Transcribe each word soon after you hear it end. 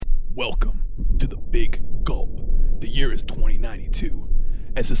Welcome to the Big Gulp. The year is 2092.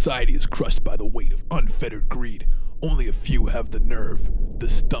 As society is crushed by the weight of unfettered greed, only a few have the nerve, the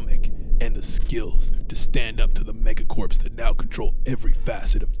stomach, and the skills to stand up to the megacorps that now control every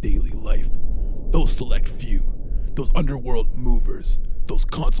facet of daily life. Those select few, those underworld movers, those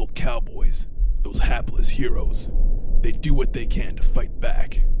console cowboys, those hapless heroes, they do what they can to fight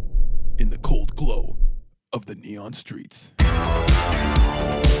back in the cold glow of the neon streets.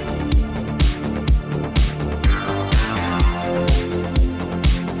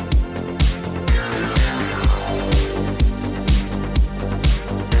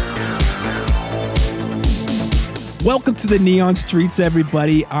 Welcome to the Neon Streets,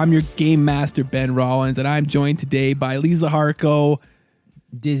 everybody. I'm your game master, Ben Rollins, and I'm joined today by Lisa Harco,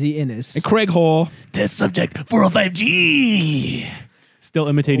 Dizzy Innes, and Craig Hall. Test subject 405G. Still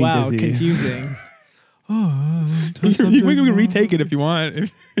imitating wow, Dizzy. Confusing. We can retake it if you want.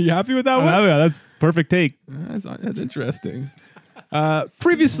 Are you happy with that one? Oh, yeah, that's perfect take. That's interesting.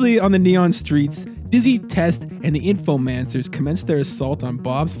 Previously on the Neon Streets, Dizzy, Test, and the Infomancers commenced their assault on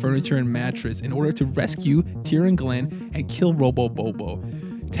Bob's Furniture and Mattress in order to rescue Tyr and Glenn and kill Robo Bobo.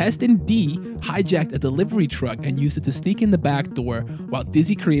 Test and Dee hijacked a delivery truck and used it to sneak in the back door, while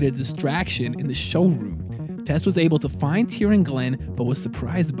Dizzy created a distraction in the showroom. Test was able to find Tyr and Glenn, but was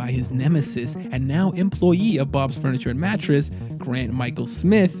surprised by his nemesis and now employee of Bob's Furniture and Mattress, Grant Michael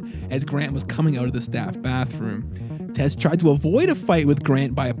Smith, as Grant was coming out of the staff bathroom. Test tried to avoid a fight with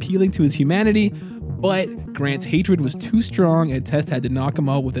Grant by appealing to his humanity, but Grant's hatred was too strong and Test had to knock him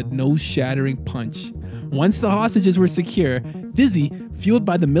out with a nose-shattering punch. Once the hostages were secure, Dizzy, fueled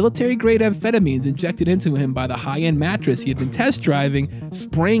by the military-grade amphetamines injected into him by the high-end mattress he had been test driving,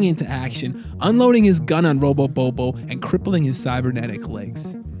 sprang into action, unloading his gun on Robo Bobo and crippling his cybernetic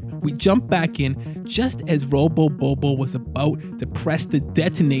legs. We jump back in just as Robo Bobo was about to press the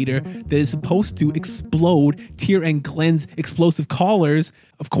detonator that is supposed to explode Tyr and Glenn's explosive collars.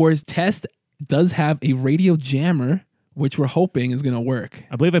 Of course, Test does have a radio jammer, which we're hoping is going to work.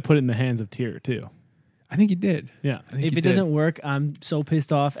 I believe I put it in the hands of Tyr, too. I think you did. Yeah. If it doesn't work, I'm so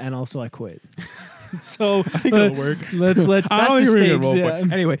pissed off, and also I quit. So I think it'll work. Let's let. That's the stakes. Yeah.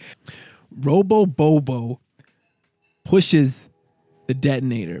 Anyway, Robo Bobo pushes the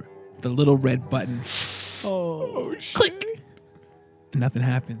detonator, the little red button. Oh, Click. And nothing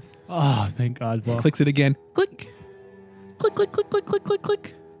happens. Oh, thank God, Bob. Clicks it again. Click. Click, click, click, click, click, click,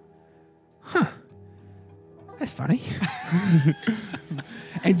 click. Huh. That's funny.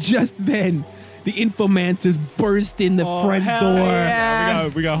 And just then, the Infomancers burst in the front door. Yeah.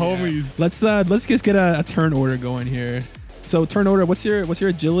 We got homies. Let's just get a turn order going here. So turn order, what's your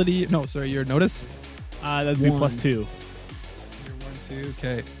agility? No, sorry, your notice? That'd be 1. +2. Your 1, 2,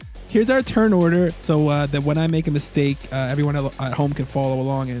 okay. Here's our turn order, so that when I make a mistake, everyone at home can follow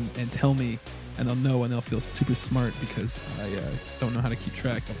along and tell me, and they'll know and they'll feel super smart because I don't know how to keep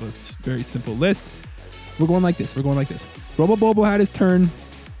track of this very simple list. We're going like this. Robo Bobo had his turn.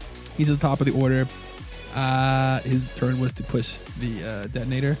 He's at the top of the order. His turn was to push the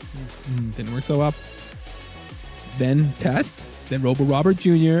detonator. Didn't work so well. Then Test. Then Robo Robert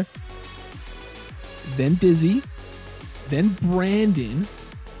Jr. Then Dizzy. Then Brandon.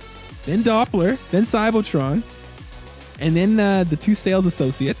 Then Doppler. Then Cybotron. And then the 2 sales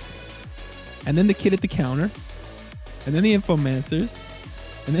associates. And then the kid at the counter. And then the Infomancers.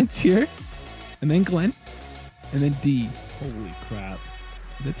 And then Tyr. And then Glenn. And then D. Holy crap.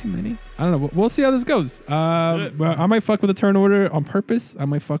 Is that too many? I don't know. We'll see how this goes. Well, I might fuck with a turn order on purpose. I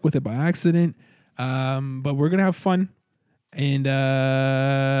might fuck with it by accident. But we're going to have fun. And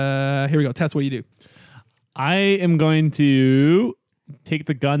here we go. Test, what do you do? I am going to take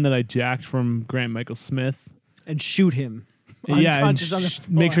the gun that I jacked from Grant Michael Smith. And shoot him. Yeah, and Unconscious on the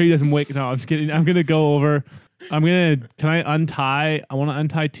floor. make sure he doesn't wake. No, I'm just kidding. I'm going to go over. I want to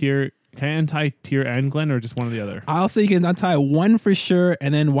untie Tyr. Can I untie Tyr and Glenn or just one or the other? I'll say you can untie one for sure.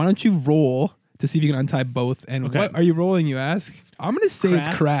 And then why don't you roll to see if you can untie both? And Okay. What are you rolling, you ask? I'm going to say it's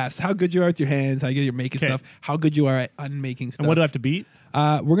crafts. How good you are with your hands, how good you're making stuff, how good you are at unmaking stuff. And what do I have to beat?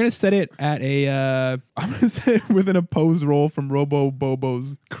 We're going to set it at I'm going to set it with an opposed roll from Robo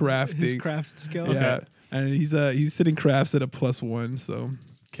Bobo's crafting. His craft skill. Yeah. Okay. And he's sitting crafts at a +1, so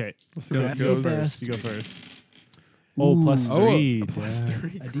Okay. we'll see how Craft it go goes. first. You go first. Oh, Ooh. +3. Oh, a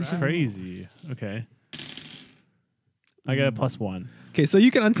 +3. A decent Crazy. Okay. I got a +1. Okay, so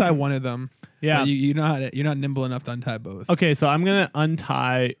you can untie one of them. Yeah. But you're not nimble enough to untie both. Okay, so I'm gonna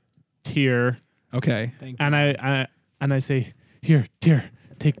untie Tyr, Okay. Thank you. and I say, "Here, Tyr,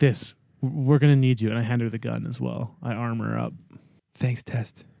 take this. We're gonna need you." And I hand her the gun as well. I arm her up. Thanks,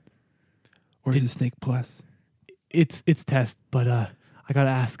 Test. Or is it Snake Plus? It's Test, but I gotta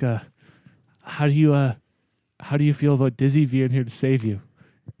ask, how do you feel about Dizzy being here to save you?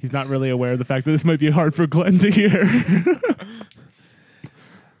 He's not really aware of the fact that this might be hard for Glenn to hear.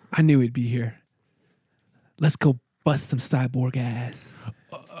 I knew he'd be here. Let's go bust some cyborg ass.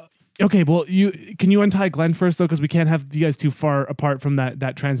 Okay, well, can you untie Glenn first though, because we can't have you guys too far apart from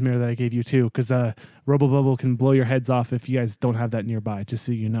that transmitter that I gave you too, because Robo-Bubble can blow your heads off if you guys don't have that nearby. Just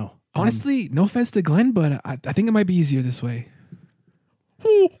so you know. Honestly, no offense to Glenn, but I think it might be easier this way.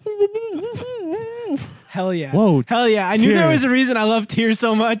 Hell yeah. Whoa, Hell yeah. I knew Tyr. there was a reason I love Tyr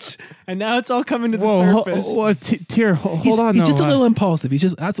so much, and now it's all coming to the surface. Tyr, hold on. He's though. just a little impulsive.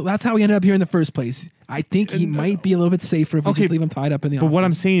 That's how he ended up here in the first place. I think he might be a little bit safer if we just leave him tied up in the office. But what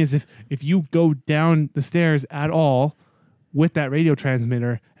I'm saying is if you go down the stairs at all with that radio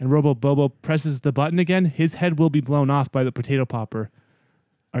transmitter and Robo-Bobo presses the button again, his head will be blown off by the potato popper.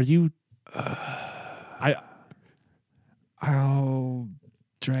 Are you... I'll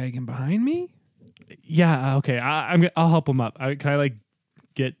drag him behind me? Yeah, okay. I'll help him up. Can I like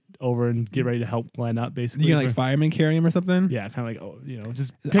get over and get ready to help Glenn up, basically? You can like fireman carry him or something? Yeah, kind of like,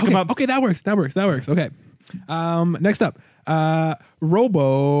 just pick him up. Okay, that works. Okay. Next up,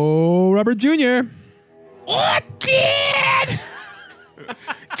 Robo Robert Jr. What, Dad?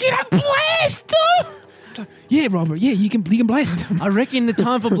 Can I blast him? Yeah, Robert. Yeah, you can blast him. I reckon the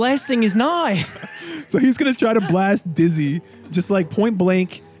time for blasting is nigh. So he's gonna try to blast Dizzy, just like point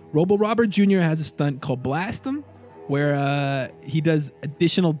blank. Robo Robert Jr. has a stunt called Blast Him, where he does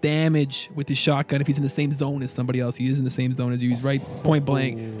additional damage with his shotgun if he's in the same zone as somebody else. He is in the same zone as you. He's right point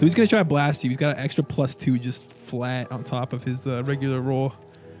blank. So he's gonna try to blast you. He's got an extra +2 just flat on top of his regular roll,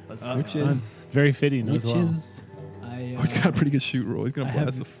 which is very fitting as well. He's got a pretty good shoot roll. He's gonna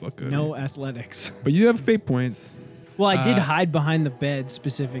blast the fuck out of you. No athletics. But you have fate points. Well, I did hide behind the bed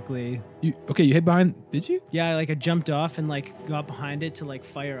specifically. You hid behind? Did you? Yeah, I jumped off and got behind it to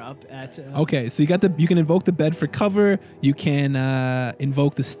fire up at. Okay, so you can invoke the bed for cover. You can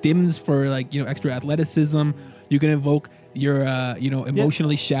invoke the stims for extra athleticism. You can invoke your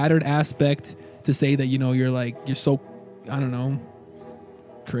emotionally shattered aspect to say that you're so, I don't know,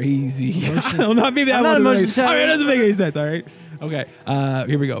 crazy. I don't know. Maybe that I'm not one. emotionally All right, doesn't make any sense. All right. Okay.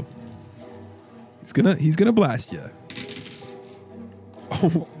 Here we go. He's gonna blast you.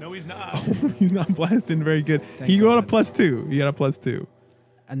 Oh No, he's not. he's not blasting very good. Thank He got a God. +2. He got a +2.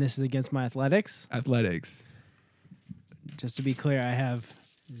 And this is against my athletics. Athletics. Just to be clear, I have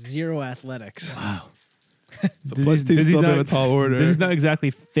 0 athletics. Wow. So +2 is still a bit of a tall order. This is not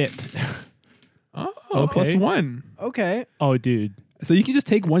exactly fit. Oh, Okay. +1. Okay. Oh, dude. So you can just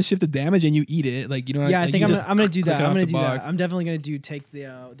take one shift of damage and you eat it. Yeah, I think I'm gonna do that. I'm gonna do box. that. I'm definitely gonna take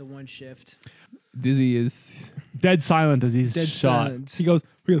the one shift. Dizzy is Dead silent as he's Dead shot. silent. he goes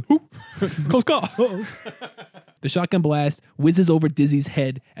whoop, close call. The shotgun blast whizzes over Dizzy's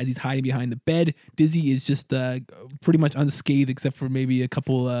head as he's hiding behind the bed. Dizzy is just pretty much unscathed except for maybe a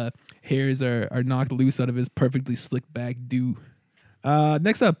couple hairs are knocked loose out of his perfectly slicked back do.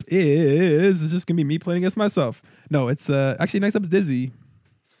 Next up is it's just gonna be me playing against myself. No, it's actually next up is Dizzy.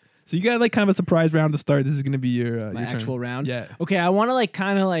 So you got kind of a surprise round to start. This is gonna be your My your turn. actual round. Yeah. Okay, I want to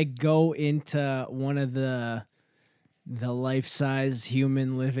kind of go into one of the life-size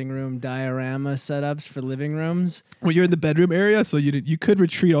human living room diorama setups for living rooms. Well, you're in the bedroom area, so you could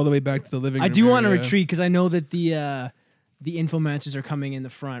retreat all the way back to the living room. I do want to area. retreat because I know that the infomancers are coming in the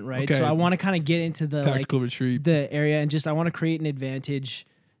front, right? Okay. So I want to kind of get into the Tactical retreat. the area and I want to create an advantage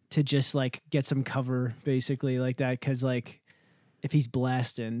to just get some cover basically like that because if he's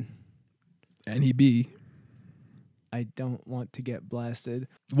blasting, And he be. I don't want to get blasted.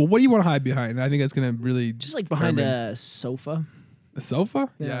 Well, what do you want to hide behind? I think that's gonna really Just behind determine- a sofa. a sofa.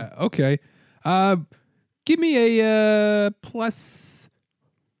 Yeah. Okay. Give me a +1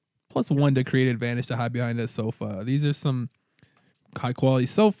 to create an advantage to hide behind a sofa. These are some high quality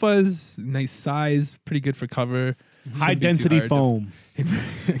sofas, nice size, pretty good for cover. High Shouldn't be too density hard to- foam.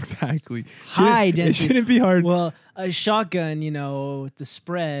 Exactly. High density. It shouldn't be hard. Well, a shotgun, with the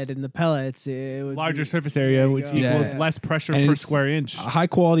spread and the pellets, it would Larger be, surface area, There you which go. equals Yeah. less pressure And per it's- square inch. High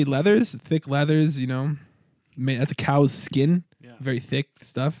quality leathers, thick leathers. Man, that's a cow's skin. Yeah. Very thick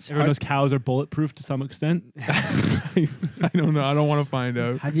stuff. Everyone knows cows are bulletproof to some extent. I don't know. I don't want to find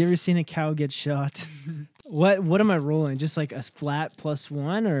out. Have you ever seen a cow get shot? What am I rolling? Just a flat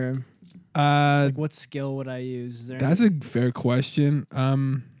 +1 or what skill would I use? Is there That's a fair question.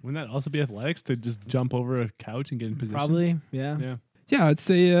 Wouldn't that also be athletics to just jump over a couch and get in position? probably, yeah. Yeah. Yeah, I'd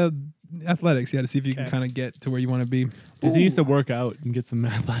say athletics. Yeah, to see if you can Okay. kind of get to where you want to be. He needs to work out and get some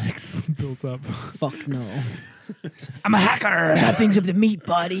athletics built up. Fuck no. I'm a hacker. Chop things up the meat,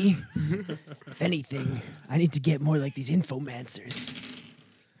 buddy. If anything, I need to get more like these infomancers.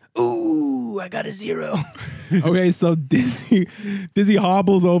 I got a 0. Okay, so Dizzy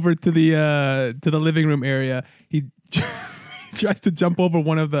hobbles over to the living room area. He tries to jump over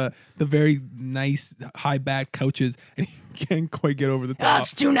one of the very nice high back couches, and he can't quite get over the top.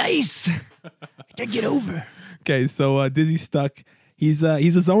 That's too nice. I can't get over. Okay, so Dizzy's stuck. He's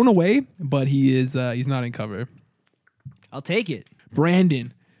a zone away, but he's not in cover. I'll take it.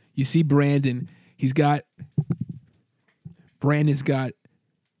 Brandon, you see Brandon's got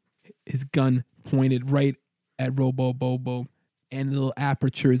his gun pointed right at Robo Bobo, and little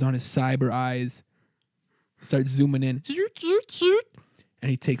apertures on his cyber eyes start zooming in, and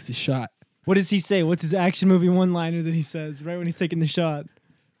he takes the shot. What does he say? What's his action movie one-liner that he says right when he's taking the shot?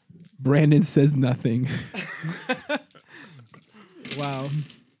 Brandon says nothing. Wow.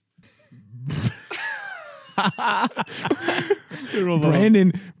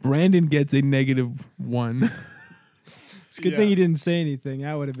 Brandon gets a -1. It's a good thing he didn't say anything.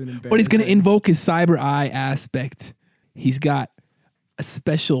 That would have been embarrassing. But he's going to invoke his cyber eye aspect. He's got a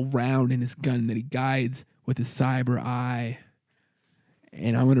special round in his gun that he guides with his cyber eye.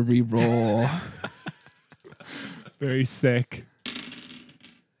 And I'm going to re-roll. Very sick.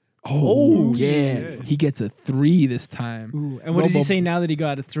 Oh, yeah. shit. He gets a 3 this time. Ooh, and what does he say now that he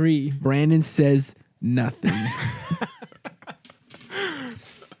got a 3? Brandon says nothing.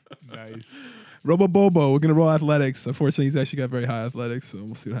 Nice. Robo Bobo, we're going to roll athletics. Unfortunately, he's actually got very high athletics, so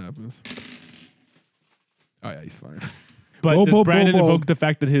we'll see what happens. Oh, yeah, he's fine. But Bobo, does Brandon Bobo. evoke the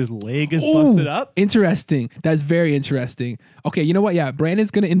fact that his leg is busted up? Interesting. That's very interesting. Okay, you know what? Yeah,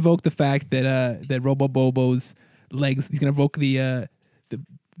 Brandon's going to invoke the fact that that Robo Bobo's legs, he's going to invoke the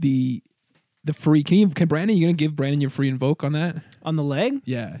free. Can Brandon, you going to give Brandon your free invoke on that? On the leg?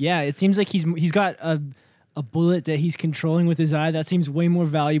 Yeah. Yeah, it seems like he's got a bullet that he's controlling with his eye. That seems way more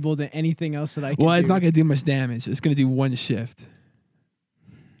valuable than anything else that I can Well, it's do. not going to do much damage. It's going to do 1 shift.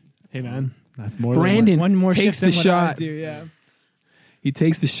 Hey, man. That's more Brandon one more takes shift than the what shot. I do, yeah. He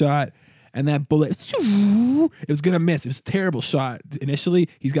takes the shot, and that bullet, it was going to miss. It was a terrible shot. Initially,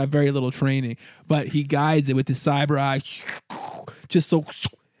 he's got very little training, but he guides it with his cyber eye, just so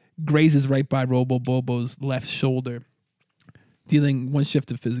grazes right by Robo Bobo's left shoulder, dealing 1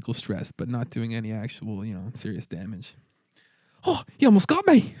 shift of physical stress, but not doing any actual, serious damage. Oh, he almost got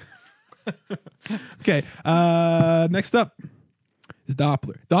me. Okay, next up is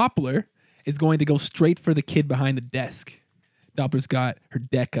Doppler. Doppler is going to go straight for the kid behind the desk. Doppler's got her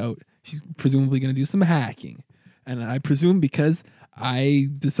deck out. She's presumably going to do some hacking. And I presume because I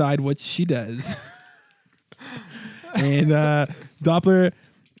decide what she does. And Doppler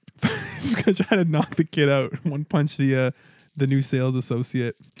is going to try to knock the kid out. 1 punch the new sales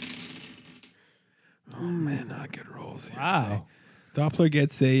associate. Oh, man, not good rolls here. Wow. today. Doppler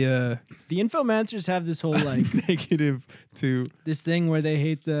gets a The infomancers have this whole like -2. this thing where they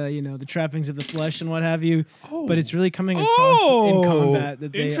hate the trappings of the flesh and what have you, Oh. but it's really coming across in Oh. combat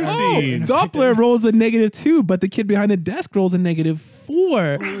that they Interesting. are Doppler rolls a -2, but the kid behind the desk rolls a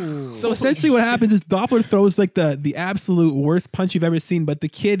 -4. So essentially, what happens is Doppler throws like the absolute worst punch you've ever seen, but the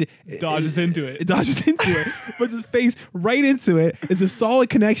kid Dodges into it. Dodges into it, puts his face right into it. It's a solid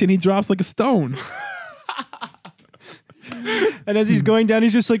connection. He drops like a stone. And as he's going down,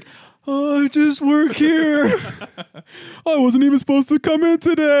 he's just like, "Oh, I just work here." I wasn't even supposed to come in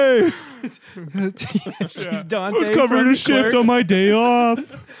today. Yes, he's Dante. I was covering from a shift Clerks. on my day off.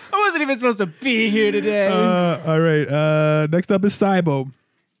 I wasn't even supposed to be here today. All right. Next up is Cybo.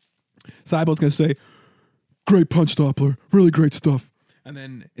 Cybo's gonna say, "Great punch, Doppler. Really great stuff." And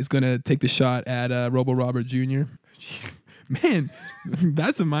then is gonna take the shot at Robo Robert Jr. Man,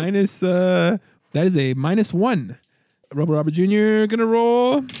 that's a minus. That is a -1. Robo Robert Jr. gonna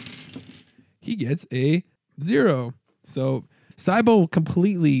roll. He gets a 0. So Cybo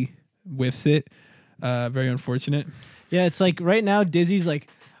completely whiffs it. Very unfortunate. Yeah, it's like right now Dizzy's like,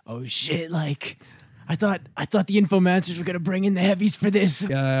 "Oh shit, like I thought the infomancers were gonna bring in the heavies for this."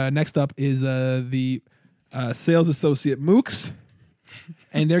 Next up is the sales associate Mooks.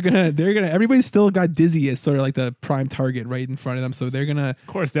 And they're gonna everybody's still got Dizzy as sort of like the prime target right in front of them. So they're gonna Of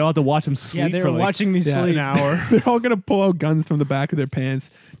course, they all have to watch him sleep Yeah, they for were like watching me Yeah. sleep. an hour. they're all gonna pull out guns from the back of their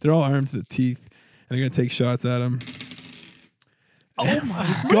pants. They're all armed to the teeth. And they're gonna take shots at him. Oh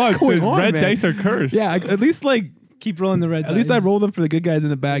my! God, going the on, red man? dice are cursed. Yeah, at least Keep rolling the red. at least I dice. roll them for the good guys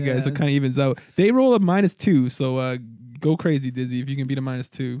and the bad guys, so it Yeah. kind of evens out. They roll a -2, so go crazy, Dizzy, if you can beat a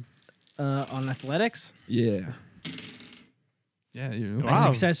 -2. On athletics. Yeah. Yeah, I Wow.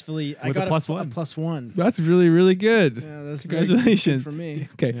 successfully. I With a got +1. a +1. that's really, really good. Yeah, that's very Congratulations. good for me.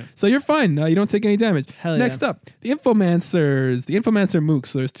 Okay, Yeah. so you're fine. You don't take any damage. Hell Next yeah. up, the Infomancers. The Infomancer Mooks.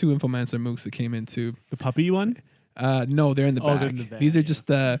 So there's 2 Infomancer Mooks that came into. The puppy one? No, they're in the Oh, back. they're in the back, These are yeah. just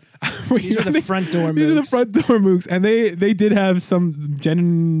These are the front door These are the mooks. front door mooks, and they did have some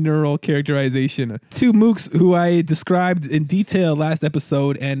general characterization. 2 mooks who I described in detail last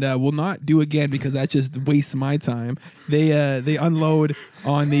episode, and will not do again because that just wastes my time. They unload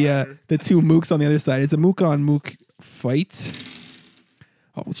on the 2 mooks on the other side. It's a mook on mook fight.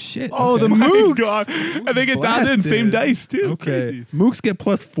 Oh shit! Oh, okay. the My mooks. God. And they get dialed in, same Blasted. dice too. Okay, Crazy. mooks get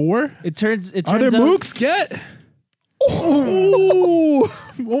 +4. It turns Other out mooks get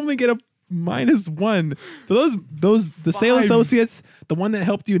only get a -1. So the sale 5. associates, the one that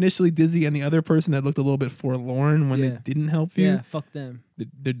helped you initially, Dizzy, and the other person that looked a little bit forlorn when they Yeah. didn't help you, yeah, fuck them.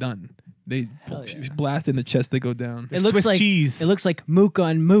 they're done. They Hell yeah. blast in the chest, they go down. It looks Swiss like cheese. It looks like mook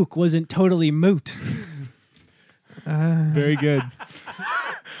on mook wasn't totally moot. Very good.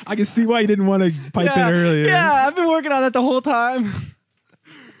 I can see why you didn't want to pipe in earlier. Yeah, I've been working on that the whole time.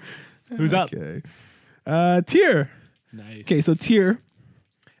 Who's up? Okay. Tyr. Nice. Okay, so Tyr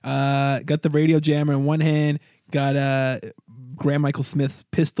got the radio jammer in one hand, got Graham Michael Smith's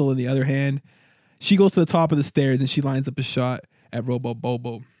pistol in the other hand. She goes to the top of the stairs and she lines up a shot at Robo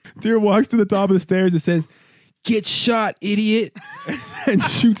Bobo. Tyr walks to the top of the stairs and says, "Get shot, idiot," and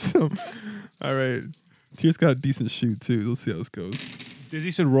shoots him. All right. Tyr's got a decent shoot too. Let's see how this goes.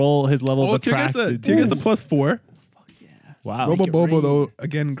 Dizzy should roll his level of Tyr gets attract. a +4. Wow. Robo it Bobo, rain. though,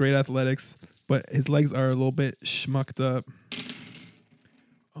 again, great athletics, but his legs are a little bit schmucked up.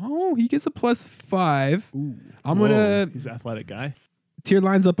 Oh, he gets a +5. I'm Whoa, gonna. He's an athletic guy. Tyr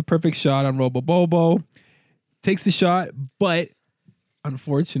lines up a perfect shot on Robo Bobo, takes the shot, but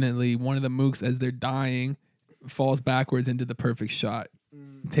unfortunately, one of the mooks, as they're dying, falls backwards into the perfect shot.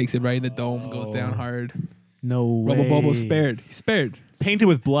 Takes it right in the dome, goes down hard. No way. Robo Bobo spared. He's spared. Painted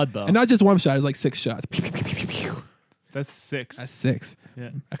with blood though. And not just one shot, it's like 6 shots. That's 6. That's 6. Yeah.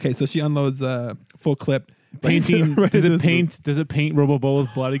 Okay, so she unloads full clip. Painting. Right Does into it this paint? Does it paint Robo Bobo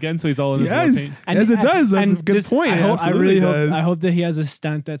with blood again? So he's all in his blood Yes. paint. Yes, it does. That's a and good just- point. I, It hope, I absolutely really does. hope. I hope that he has a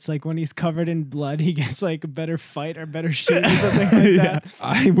stunt that's like when he's covered in blood, he gets like a better fight or better shoot or something like that.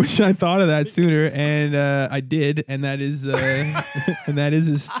 I wish I thought of that sooner, and I did, and that is and that is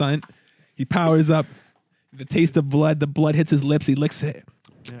his stunt. He powers up. The taste of blood. The blood hits his lips. He licks it.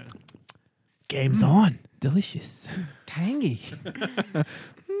 Yeah. Game's on. Delicious. Tangy.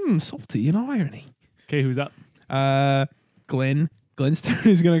 Salty and irony. Okay, who's up? Glenn. Glenn's turn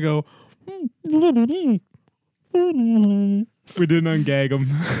is gonna go. We didn't ungag him.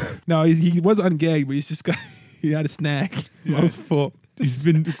 No, he was ungagged, but he's just got. He had a snack. I was full. He's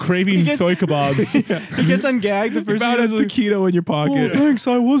been craving gets- soy kebabs. He gets ungagged. The You first found a thing is like, taquito in your pocket. thanks.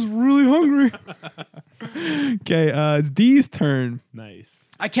 I was really hungry. Okay, it's D's turn. Nice.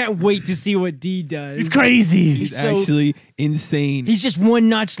 I can't wait to see what D does. He's crazy. He's so- actually insane. He's just one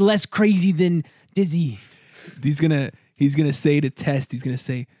notch less crazy than Dizzy. He's gonna say to Test. He's gonna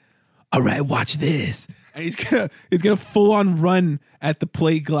say, "All right, watch this," and he's gonna full on run at the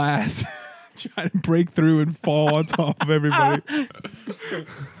plate glass, try to break through and fall on top of everybody.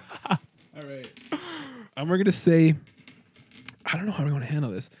 All right, and we're gonna say, I don't know how we want to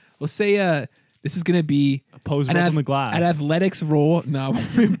handle this. Let's say this is gonna be Pose roll from the glass. An athletics roll. No,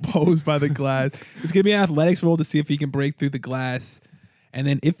 imposed by the glass. It's gonna be an athletics roll to see if he can break through the glass, and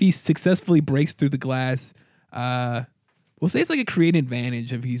then if he successfully breaks through the glass, we'll say it's like a create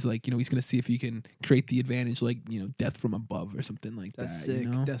advantage. If he's like, he's gonna see if he can create the advantage, like death from above or something like That's that. sick. You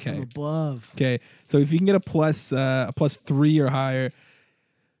know? Death Okay. from above. Okay, so if you can get a +3 or higher,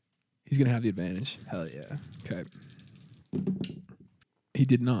 he's gonna have the advantage. Hell yeah. Okay. He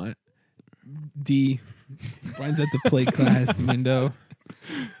did not. D runs at the plate glass window.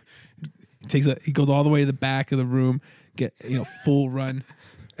 He goes all the way to the back of the room. Get full run.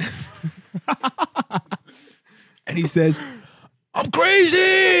 And he says, "I'm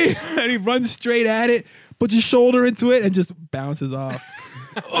crazy!" And he runs straight at it, puts his shoulder into it, and just bounces off.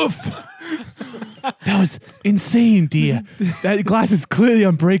 Oof. That was insane, Dia. That glass is clearly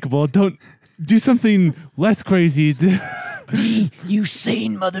unbreakable. Don't do something less crazy. D, you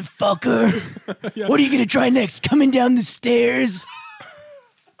sane motherfucker. What are you gonna try next? Coming down the stairs?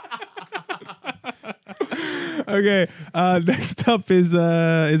 Okay. Next up is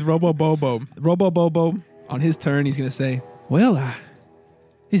Robo Bobo. Robo Bobo, on his turn, he's gonna say, "Well,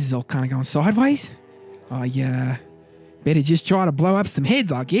 this is all kind of going sideways. I better just try to blow up some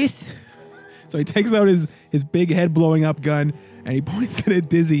heads, I guess." So he takes out his big head blowing up gun and he points it at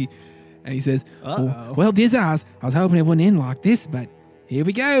Dizzy, and he says, "Well, Dizzy, I was hoping it wouldn't end like this, but here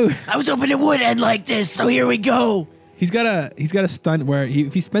we go." I was hoping it would end like this, so here we go. He's got a stunt where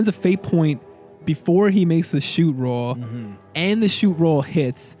if he spends a fate point before he makes the shoot roll, and the shoot roll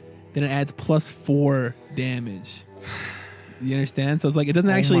hits, then it adds +4 damage. You understand? So it's like it doesn't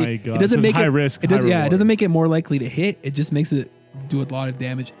my actually. God. It doesn't So it's make high it. risk, It does. high Yeah. It reward. doesn't make it more likely to hit. It just makes it do a lot of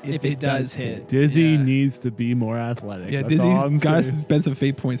damage If it does hit. Dizzy Yeah. needs to be more athletic. Yeah, That's all I'm Dizzy's got to saying. spend some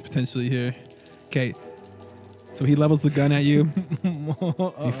fate points potentially here. Okay, so he levels the gun at you.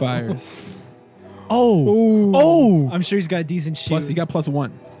 He fires. Oh. I'm sure he's got a decent shoot. Plus, he got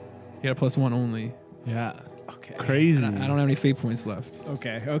 +1. He got a +1 only. Yeah. okay. Crazy. And I don't have any fate points left.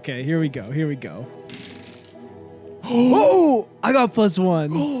 Okay. Here we go. Oh, I got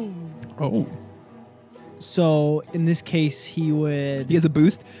 +1. Oh, So in this case, he would. he has a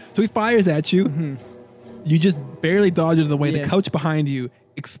boost. So he fires at you. You just barely dodge it out of the way. Yeah. The couch behind you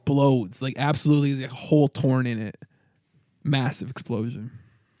explodes. Like absolutely, the hole torn in it. Massive explosion.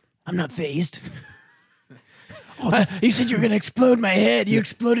 I'm not phased. You said you were gonna explode my head. You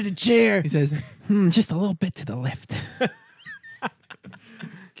exploded a chair. He says, just a little bit to the left.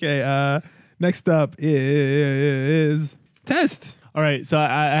 Okay, next up is Test. All right, so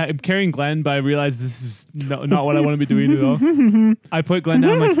I'm carrying Glenn, but I realize this is not what I want to be doing at all. I put Glenn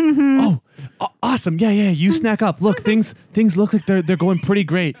down, like, awesome, yeah, you snack up. Look, things look like they're going pretty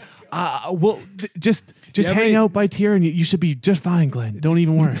great. Just Yeah, hang but- out by Tier, and you should be just fine, Glenn. Don't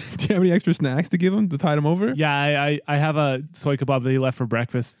even worry. Do you have any extra snacks to give him to tide him over? Yeah, I have a soy kebab that he left for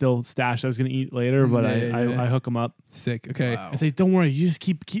breakfast, still stashed. I was gonna eat later, but Yeah. I hook him up. Sick. Okay. I say, don't worry, you just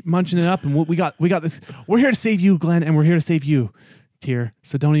keep munching it up, and we got this. We're here to save you, Glenn, and we're here to save you, Tier.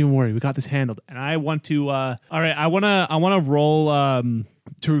 So don't even worry, we got this handled. And I want to. All right, I wanna roll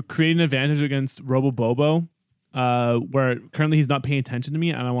to create an advantage against Robo Bobo. Where currently he's not paying attention to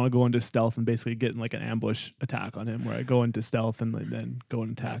me, and I want to go into stealth and basically get like an ambush attack on him, where I go into stealth and then go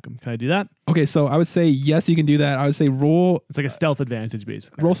and attack him. Can I do that? Okay, so I would say yes, you can do that. I would say roll It's like a stealth advantage,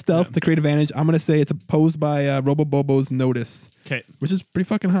 basically. stealth to create advantage. I'm gonna say it's opposed by Robo Bobo's notice, Okay. which is pretty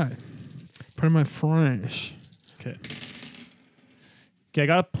fucking high. Pardon my French. Okay. Okay, I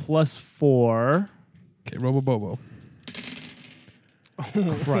got a +4. Okay, Robo Bobo.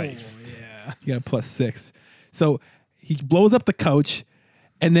 Christ. You got a +6. So he blows up the couch,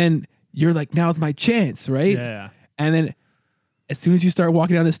 and then you're like, now's my chance, right? Yeah. And then as soon as you start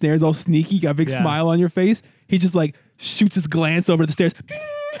walking down the stairs all sneaky, got a big Yeah. smile on your face, he just like shoots his glance over the stairs.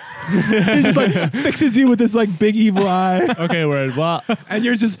 He just like fixes you with this like big evil eye. Okay, word. Well, And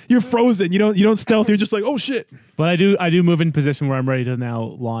you're frozen. You don't stealth. You're just like, oh shit. but I do move in position where I'm ready to now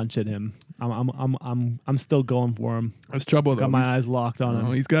launch at him. I'm still going for him. That's trouble though. Got my eyes locked on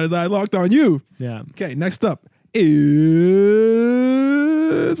him. He's got his eye locked on you. Yeah. Okay, next up is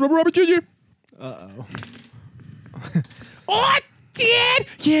Robert Jr. Uh-oh. Oh, Dad!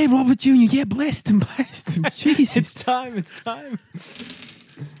 Yeah, Robert Jr. Yeah, blessed him. Jesus. It's time.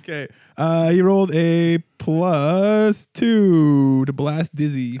 Okay. He rolled a +2 to blast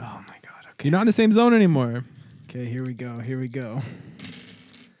Dizzy. Oh my god. Okay. You're not in the same zone anymore. Okay, here we go.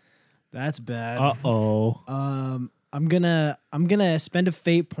 That's bad. Uh-oh. I'm gonna spend a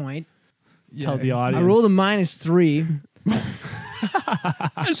fate point. Tell the I audience. rolled a -3,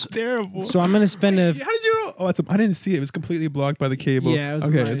 That's terrible. so I'm gonna spend a. How did you roll? Oh, I didn't see it. It was completely blocked by the cable. Yeah, it was a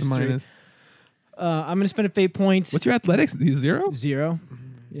okay. It's a -3. minus. I'm gonna spend a fate point. What's your athletics? 0? 0?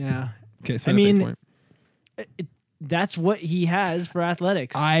 Yeah. Okay, I spend a fate mean, point. That's what he has for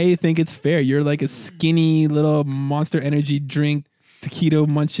athletics. I think it's fair. You're like a skinny little Monster Energy drink, taquito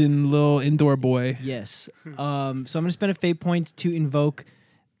munching little indoor boy. Yes. So I'm gonna spend a fate point to invoke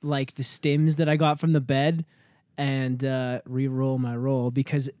like the stims that I got from the bed and re-roll my roll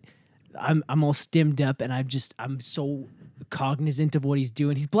because I'm all stimmed up and I'm so cognizant of what he's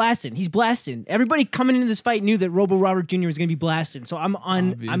doing. He's blasting. Everybody coming into this fight knew that Robo Robert Jr. was gonna be blasting. So I'm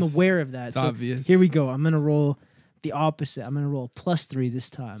Obvious. aware of that. It's so obvious. Here we go. I'm gonna roll the opposite. I'm gonna roll +3 this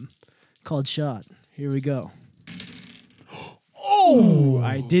time. Called shot. Here we go. Oh,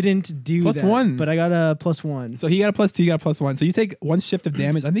 I didn't do that. +1. But I got a +1. So he got a +2, you got a +1. So you take 1 shift of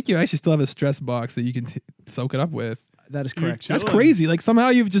damage. I think you actually still have a stress box that you can soak it up with. That is correct. That's crazy. Like somehow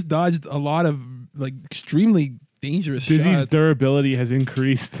you've just dodged a lot of like extremely dangerous Dizzy's shots. durability has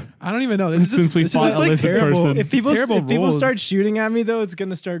increased. I don't even know. This is Since we it's fought just like illicit terrible. person. If people rolls. start shooting at me though, it's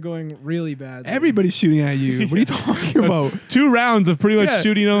gonna start going really bad. Everybody's shooting at you. What are you talking about? 2 rounds of pretty much Yeah,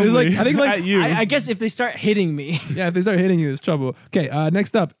 shooting it's only. like- I think like- at you. I guess if they start hitting me, Yeah, if they start hitting you, it's trouble. Okay,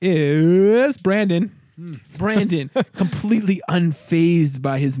 next up is Brandon. Brandon, completely unfazed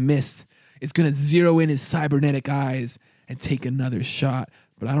by his miss, is gonna zero in his cybernetic eyes and take another shot.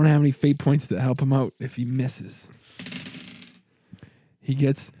 But I don't have any fate points to help him out if he misses. He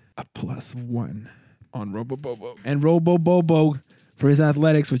gets a +1 on Robo Bobo. And Robo Bobo, for his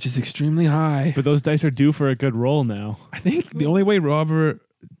athletics, which is extremely high, but those dice are due for a good roll now. I think the only way Robert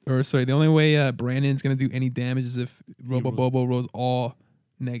the only way Brandon's gonna do any damage is if Robo Bobo rolls all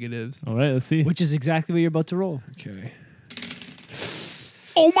negatives. All right, let's see. Which is exactly what you're about to roll. Okay.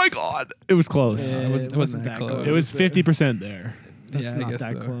 Oh my God! It was close. it wasn't that close. It was 50% there. That's I not guess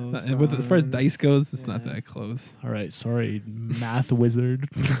that so. close. It's not- as far as dice goes, it's not that close. All right, sorry, math wizard.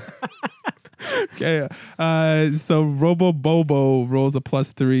 Okay. So Robo Bobo rolls a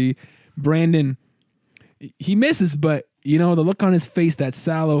 +3. Brandon, he misses, but the look on his face, that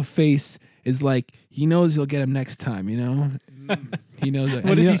sallow face, is like he knows he'll get him next time. He knows that.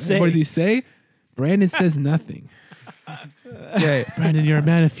 What does he say? What does he say? Brandon says nothing. Okay. Brandon, you're a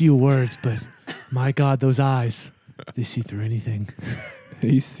man of few words, but my God, those eyes, they see through anything.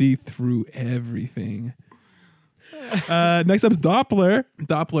 They see through everything. Next up is Doppler.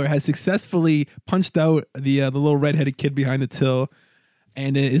 Doppler has successfully punched out the little redheaded kid behind the till,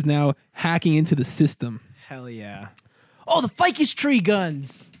 and is now hacking into the system. Hell yeah. Oh, the ficus tree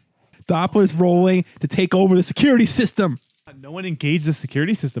guns. Doppler's rolling to take over the security system. No one engaged the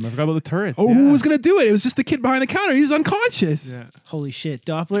security system. I forgot about the turrets. Oh, who was gonna do it? It was just the kid behind the counter. He's unconscious. Yeah. Holy shit.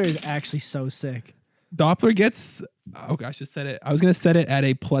 Doppler is actually so sick. Doppler gets. Oh gosh, I just said it. I was gonna set it at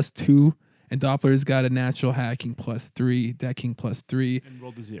a +2, and Doppler's got a natural hacking +3, decking +3, And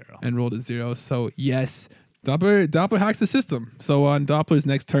rolled a 0. and rolled a 0. So yes, Doppler hacks the system. So on Doppler's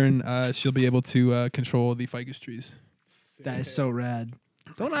next turn, she'll be able to control the ficus trees. That is so rad.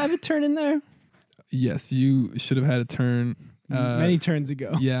 Don't I have a turn in there? Yes, you should have had a turn. Many turns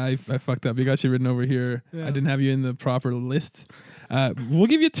ago. Yeah, I fucked up. You got you written over here. Yeah. I didn't have you in the proper list. We'll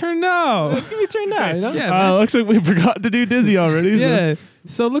give you a turn now. Let's give me a turn now. You know? Yeah, man. Looks like we forgot to do Dizzy already. Yeah.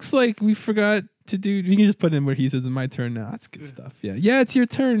 So it looks like we forgot to do. We can just put in where he says, "It's my turn now." That's good stuff. Yeah. Yeah, it's your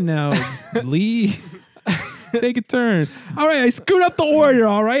turn now, Lee. Take a turn. All right, I screwed up the order.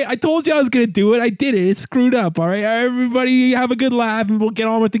 All right, I told you I was gonna do it. I did it. It's screwed up. All right, everybody have a good laugh, and we'll get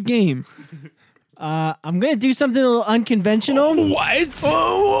on with the game. I'm going to do something a little unconventional. What?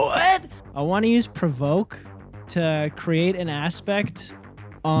 I want to use provoke to create an aspect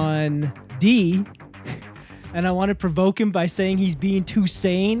on D, and I want to provoke him by saying he's being too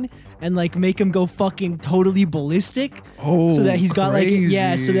sane and like make him go fucking totally ballistic. Oh, so that he's got crazy.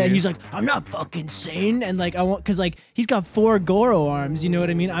 so that he's like, I'm not fucking sane, and like I want, cause like he's got 4 Goro arms, you know what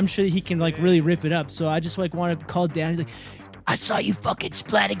I mean? I'm sure he can like really rip it up. So I just like want to call down. He's like, I saw you fucking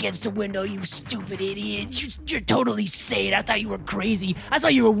splat against the window, you stupid idiot. You're totally sane. I thought you were crazy. I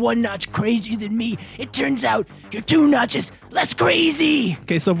thought you were 1 notch crazier than me. It turns out you're 2 notches less crazy.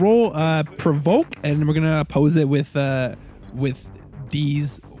 Okay, so roll provoke, and we're gonna oppose it with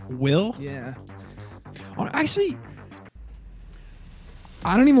D's will. Yeah. Oh, actually,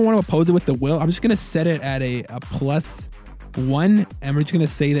 I don't even want to oppose it with the will. I'm just gonna set it at a +1, and we're just gonna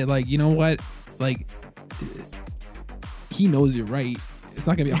say that, like, you know what, like, he knows you're right. It's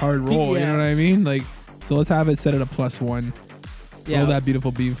not gonna be a hard roll. You Yeah. know what I mean? Like, so let's have it set at a +1. Yeah. Roll that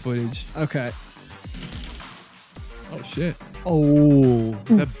beautiful beam footage. Okay. Oh shit. Oh,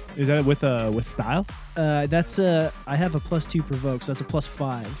 is that with style? That's I have a +2 provoke, so that's a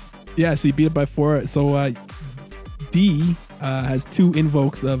 +5. Yeah, so you beat it by 4. So D has 2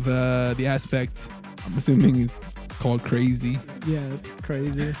 invokes of the aspect. I'm assuming is called crazy. Yeah,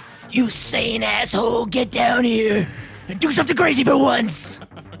 crazy. You sane asshole, get down here and do something crazy for once.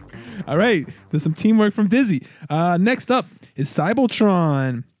 All right, there's some teamwork from Dizzy. Next up is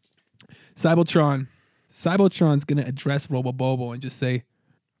Cybotron. Cybotron's gonna address Robo Bobo and just say,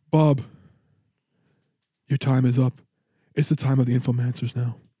 "Bob, your time is up. It's the time of the Infomancers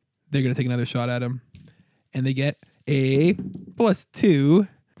now." They're gonna take another shot at him, and they get a +2.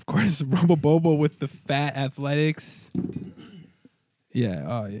 Of course, Robo Bobo with the fat athletics.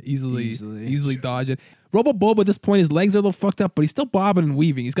 Yeah, easily dodge it. Robo Bobo at this point, his legs are a little fucked up, but he's still bobbing and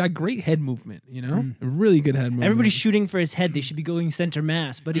weaving. He's got great head movement, really good head movement. Everybody's shooting for his head. They should be going center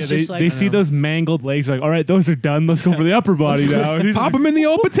mass, but he's They, just like they see those mangled legs, like, all right, those are done. Let's go for the upper body now. And he's Pop him in the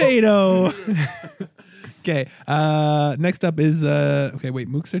old potato. Okay. Next up is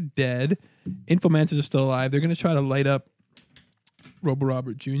Mooks are dead. Infomancers are still alive. They're gonna try to light up Robo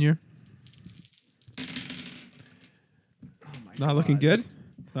Robert Jr. Not looking good.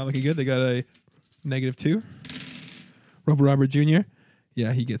 It's not looking good. They got a -2. Robo Robert Jr.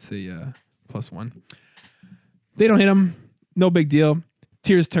 Yeah, he gets a +1. They don't hit him. No big deal.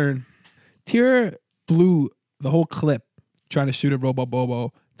 Tyr's turn. Tyr blew the whole clip trying to shoot at Robo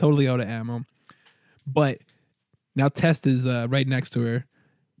Bobo. Totally out of ammo. But now Test is right next to her,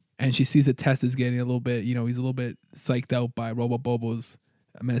 and she sees that Test is getting a little bit, he's a little bit psyched out by Robo Bobo's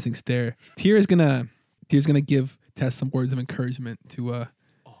menacing stare. Tyr's gonna give Test some words of encouragement to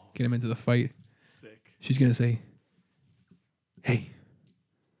get him into the fight. sick. She's gonna say, "Hey,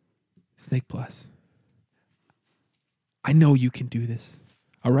 Snake Plus. I know you can do this.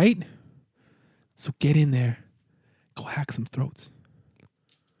 All right? So get in there. Go hack some throats.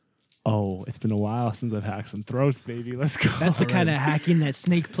 Oh, it's been a while since I've hacked some throats, baby. Let's go. That's the kind of hacking that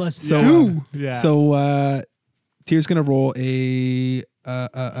Snake Plus So, do. Yeah. So Tier's gonna roll a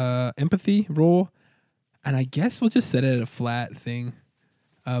empathy roll, and I guess we'll just set it at a flat thing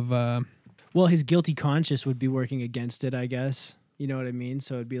of Well, his guilty conscience would be working against it, I guess. You know what I mean?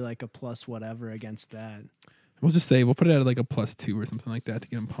 So it'd be like a plus whatever against that. we'll just say we'll put it at like a +2 or something like that to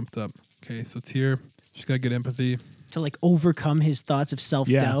get him pumped up. Okay, so Tier, she's got good empathy. To like overcome his thoughts of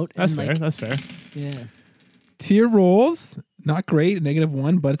self-doubt. That's and fair. like, That's fair. Yeah. Tier rolls not great,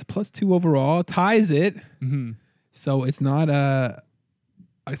 -1, but it's a +2 overall. Ties it, Mm-hmm. so it's not a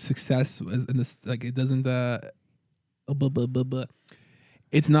success in this. Like it doesn't.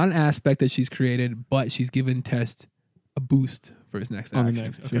 It's not an aspect that she's created, but she's given Test a boost for his next On the action.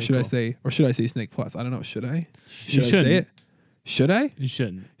 next- or okay, should I cool. say Snake Plus? I don't know. Should I? You Should I say shouldn't. it? Should I? You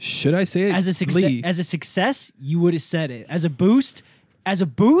shouldn't. Should I say it? As a success, Lee? you would have said it. As a boost,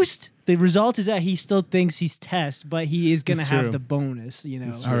 the result is that he still thinks he's Test, but he is gonna It's have true. the bonus. You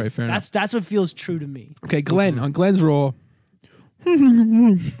know. All right, fair enough. That's what feels true to me. Okay, Glenn. On Glenn's roll,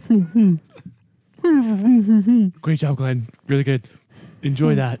 Great job, Glenn. Really good.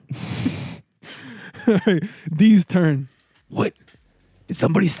 Enjoy that. D's turn. What? Did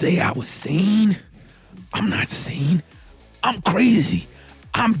somebody say I was sane? I'm not sane. I'm crazy.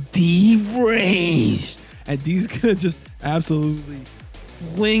 I'm deranged. And D's gonna just absolutely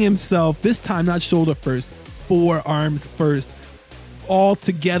fling himself. This time, not shoulder first, forearms first, all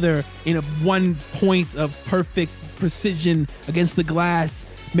together in a 1 point of perfect precision against the glass,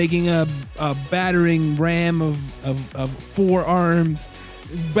 making a battering ram of forearms,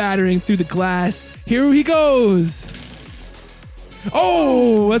 battering through the glass. Here he goes.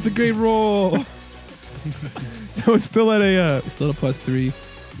 Oh, that's a great roll. That was still at a +3.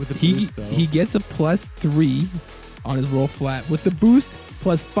 With the He boost, though. he gets a +3 on his roll flat with the boost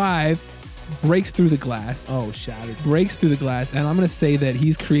 +5. Breaks through the glass. Oh, shattered. Breaks through the glass, and I'm gonna say that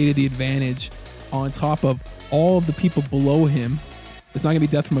he's created the advantage on top of all of the people below him. It's not gonna be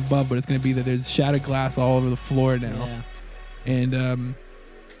death from above, but it's gonna be that there's shattered glass all over the floor now, Yeah. and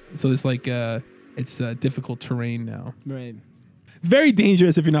so it's like it's difficult terrain now. Right. It's very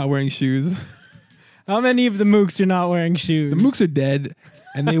dangerous if you're not wearing shoes. How many of the mooks are not wearing shoes? The mooks are dead,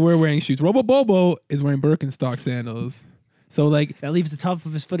 and they were wearing shoes. Robo Bobo is wearing Birkenstock sandals. So like, That leaves the top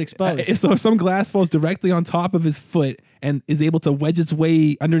of his foot exposed. so if some glass falls directly on top of his foot and is able to wedge its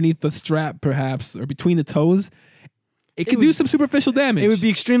way underneath the strap, perhaps, or between the toes, it could do would- some superficial damage. It would be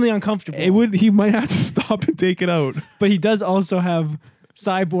extremely uncomfortable. It would. He might have to stop and take it out. But he does also have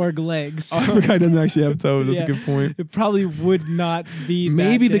cyborg legs. So Oh, I forgot he doesn't actually have toes. That's Yeah. a good point. it probably would not be.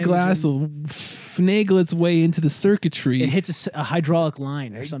 Maybe that the glass damaging. will finagle its way into the circuitry. It hits a hydraulic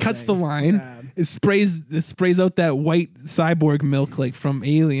line or It something. cuts the line. Yeah. It sprays out that white cyborg milk like from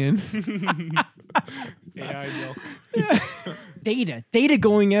Alien. AI milk. Data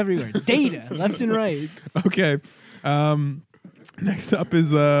going everywhere. Data left and right. Okay. Next up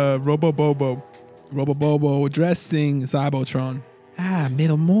is Robo Bobo. Robo Bobo addressing Cybotron.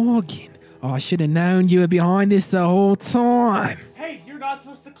 Middle Morgan. Oh, I should have known you were behind this the whole time. Hey, you're not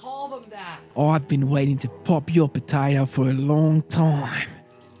supposed to call them that. Oh, I've been waiting to pop your potato for a long time.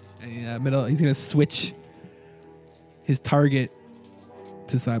 And, he's gonna switch his target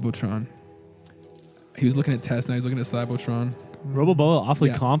to Cybotron. He was looking at Tess, now he's looking at Cybotron. Roboboa awfully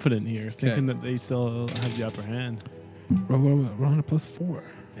Yeah. confident here, thinking that they still have the upper hand. We're on a +4.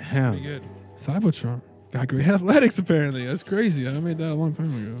 Damn. Pretty good. Cybotron got great athletics apparently. That's crazy. I made that a long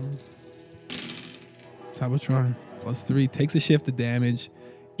time ago. Cybotron +3 takes a shift of damage,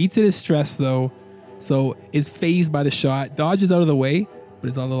 eats it as stress though, so is phased by the shot, dodges out of the way, but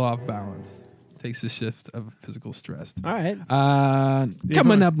is a little off balance. Takes a shift of physical stress. All right.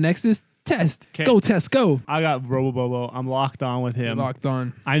 Coming up next is Test. 'Kay. Go Test, go. I got Robobobo. I'm locked on with him. Locked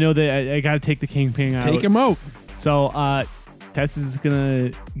on. I know that I got to take the Kingpin out. Take him out. So Tess is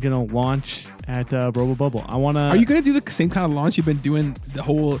gonna launch at Robobobo. I wanna. Are you gonna do the same kind of launch you've been doing the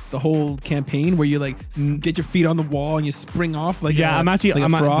whole campaign, where you like get your feet on the wall and you spring off like Yeah, I'm actually like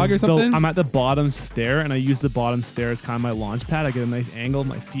I'm a frog at or something? I'm at the bottom stair, and I use the bottom stair as kind of my launch pad. I get a nice angle of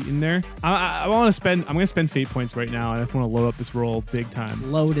my feet in there. I'm gonna spend fate points right now, and I just want to load up this roll big time.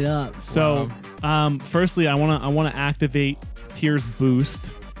 Load it up. So, firstly, I wanna activate Tier's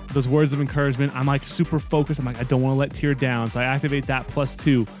boost. Those words of encouragement. I'm like super focused. I'm like, I don't want to let Tier down, so I activate that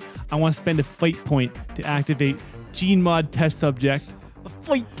 +2. I want to spend a fate point to activate Gene Mod Test Subject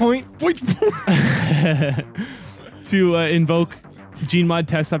Fight point. to invoke Gene Mod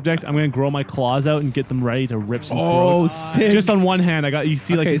test subject. I'm gonna grow my claws out and get them ready to rip some Oh, throats. sick. Just on one hand, you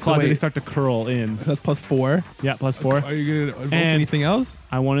see like Okay, these so claws wait. they start to curl in. That's +4. Yeah, +4. Are you gonna invoke And- anything else?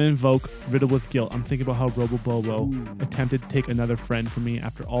 I want to invoke Riddle with Guilt. I'm thinking about how Robo Bobo attempted to take another friend from me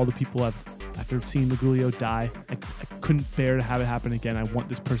after all the people after seeing Magulio die. I couldn't bear to have it happen again. I want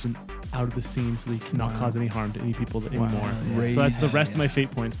this person out of the scene so he cannot cause any harm to any people anymore. Yeah. So that's the rest of my fate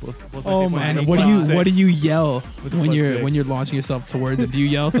points. Both my Oh fate man, points And go what do +6. you yell With when +6. you're launching yourself towards it? Do you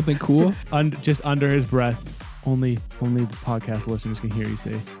yell something cool? Just under his breath? Only the podcast listeners can hear you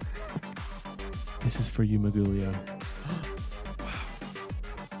say, "This is for you, Magulio."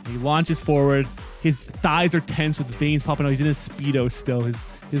 He launches forward. His thighs are tense with veins popping out. He's in his Speedo still. His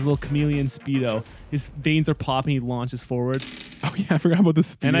little chameleon Speedo. His veins are popping. He launches forward. Oh yeah, I forgot about the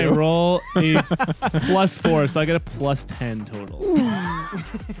speedo. And I roll a +4, so I get a +10 total.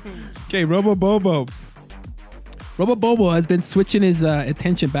 Okay, Robo Bobo. Robo Bobo has been switching his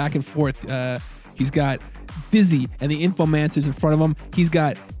attention back and forth. He's got Dizzy and the Infomancers in front of him. He's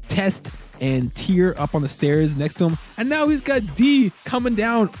got Test and Tear up on the stairs next to him. And now he's got D coming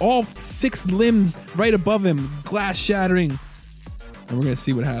down, all 6 limbs right above him, glass shattering. And we're going to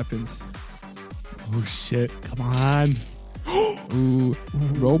see what happens. Oh shit! Come on. Ooh,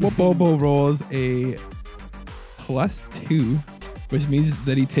 Robo Bobo rolls a +2, which means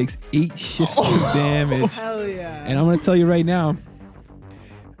that he takes 8 shifts of damage. Hell yeah. And I'm going to tell you right now,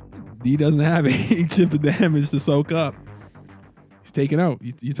 D doesn't have 8 shifts of damage to soak up. He's taken out.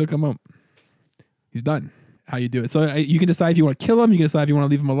 You took him out. He's done. How you do it. So you can decide if you want to kill him. You can decide if you want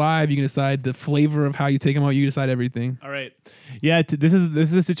to leave him alive. You can decide the flavor of how you take him out. You can decide everything. All right. Yeah, this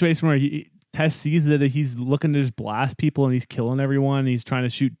is a situation where Tess sees that he's looking to just blast people and he's killing everyone. And he's trying to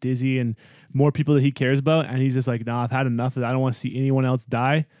shoot Dizzy and more people that he cares about. And he's just like, nah, I've had enough of that. I don't want to see anyone else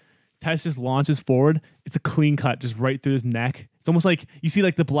die. Tess just launches forward. It's a clean cut just right through his neck. It's almost like you see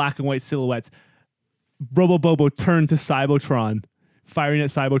like the black and white silhouettes. Robo Bobo turned to Cybotron, firing at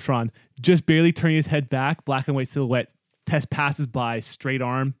Cybotron, just barely turning his head back, black and white silhouette. Tess passes by, straight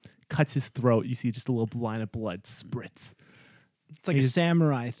arm, cuts his throat. You see just a little line of blood spritz. It's like a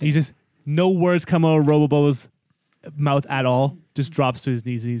samurai thing. He just, no words come out of Robo Bobo's mouth at all, just drops to his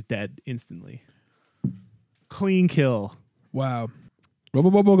knees and he's dead instantly. Clean kill. Wow. Robo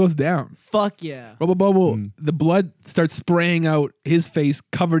Bobo goes down. Fuck yeah. Robo Bobo, the blood starts spraying out his face,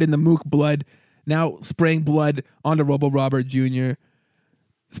 covered in the mook blood. Now spraying blood onto Robo Robert Jr.,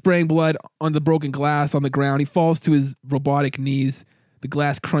 spraying blood on the broken glass on the ground. He falls to his robotic knees. The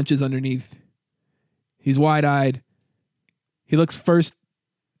glass crunches underneath. He's wide-eyed. He looks first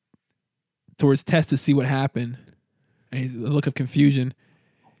towards Tess to see what happened. And he's a look of confusion.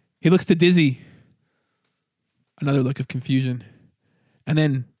 He looks to Dizzy. Another look of confusion. And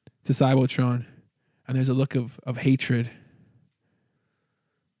then to Cybotron. And there's a look of hatred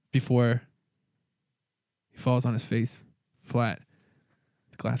before he falls on his face flat.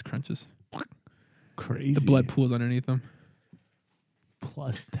 The glass crunches. Crazy. The blood pools underneath him.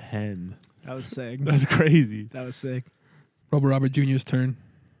 +10. That was sick. That's crazy. That was sick. Robo Robert Jr.'s turn.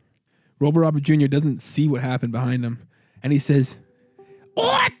 Robo Robert Jr. doesn't see what happened behind him. And he says,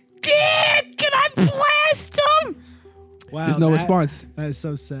 "What did? Can I blast him?" Wow. There's no response. That is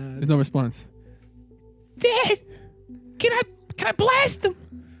so sad. There's no response. Dad, can I blast him?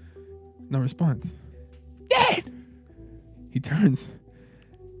 No response. Dad! He turns.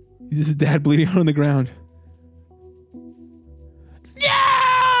 He's just his dad bleeding out on the ground. No!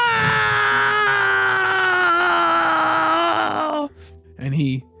 And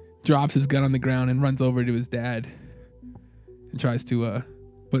he drops his gun on the ground and runs over to his dad and tries to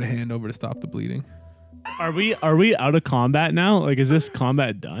put a hand over to stop the bleeding. Are we out of combat now? Like, is this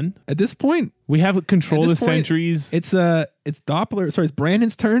combat done? At this point, We have control At of the this point, sentries. it's Doppler. Sorry, it's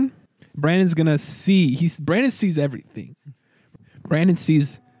Brandon's turn. Brandon's gonna see. Brandon sees everything. Brandon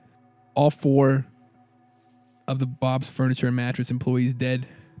sees all 4 of the Bob's Furniture and Mattress employees dead.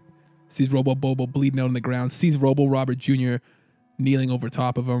 Sees Robo Bobo bleeding out on the ground. Sees Robo Robert Jr. kneeling over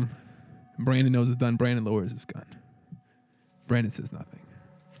top of him. Brandon knows it's done. Brandon lowers his gun. Brandon says nothing.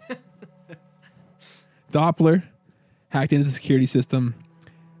 Doppler, hacked into the security system,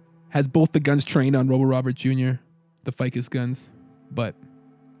 has both the guns trained on Robo Robert Jr., the Ficus guns, but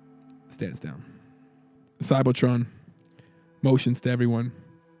stands down. Cybotron motions to everyone.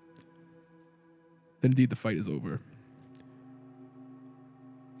 Then indeed the fight is over.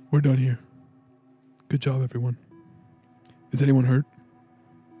 We're done here. Good job, everyone. Is anyone hurt?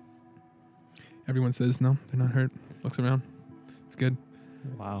 Everyone says no, they're not hurt. Looks around. It's good.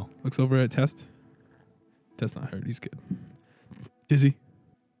 Wow. Looks over at Test. Test not hurt. He's good. Dizzy.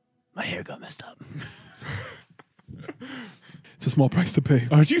 My hair got messed up. It's a small price to pay.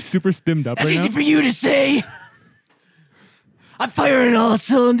 Aren't you super stimmed up That's right easy now? for you to say. I'm firing all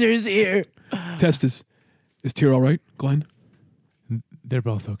cylinders here. Test is Tyr all right, Glenn? They're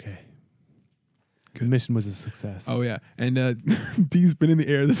both okay. The mission was a success. Oh yeah, and D's been in the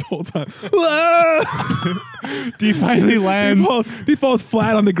air this whole time. D finally lands. He falls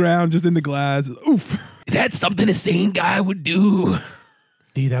flat on the ground, just in the glass. Oof. Is that something a sane guy would do?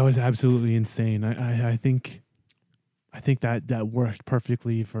 D, that was absolutely insane. I think that worked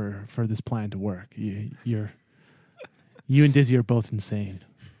perfectly for this plan to work. You and Dizzy are both insane.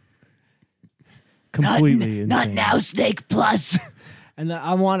 Completely insane. Not now, Snake Plus. And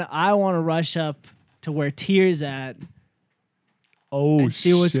I want to rush up to where Tyr's at and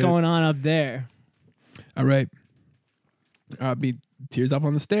see what's going on up there. All right. Tears up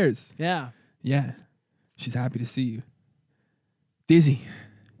on the stairs. Yeah. Yeah. She's happy to see you. Dizzy.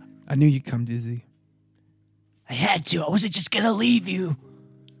 I knew you'd come, Dizzy. I had to. I wasn't just going to leave you.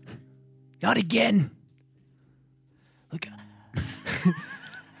 Not again. Look,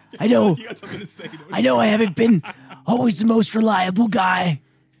 I know. You got something to say, don't you? I know I haven't been always the most reliable guy,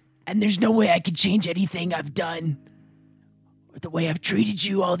 and there's no way I could change anything I've done or the way I've treated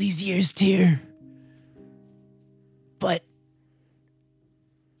you all these years, Tyr. But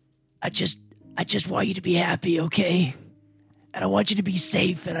I just want you to be happy, okay? And I want you to be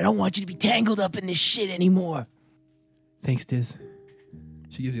safe, and I don't want you to be tangled up in this shit anymore. Thanks, Diz.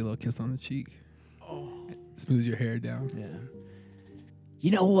 She gives you a little kiss on the cheek. Smooths your hair down. Yeah. You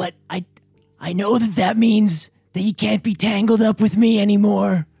know what? I know that means that you can't be tangled up with me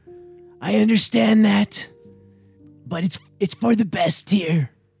anymore. I understand that. But it's for the best here.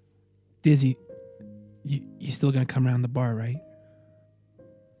 Dizzy, you still gonna come around the bar, right?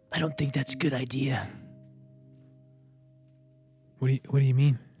 I don't think that's a good idea. What do you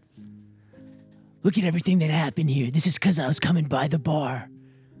mean? Look at everything that happened here. This is because I was coming by the bar.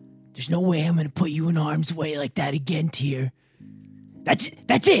 There's no way I'm gonna put you in harm's way like that again, Tyr. That's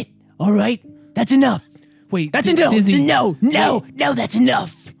it. All right? That's enough. Wait, That's enough. Dizzy. No, that's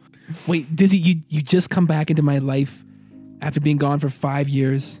enough. Wait, Dizzy, you just come back into my life after being gone for 5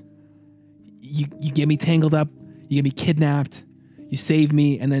 years. You get me tangled up. You get me kidnapped. You save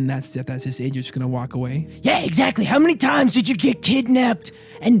me, and then that's just it. You're just gonna walk away. Yeah, exactly. How many times did you get kidnapped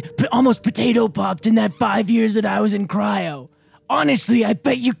and almost potato popped in that 5 years that I was in cryo? Honestly, I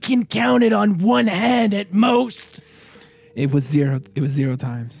bet you can count it on one hand at most. It was zero. It was 0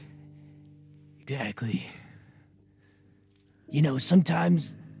 times. Exactly. You know,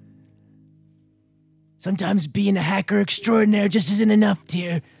 sometimes being a hacker extraordinaire just isn't enough,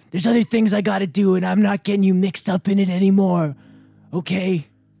 Tyr. There's other things I gotta do, and I'm not getting you mixed up in it anymore. Okay?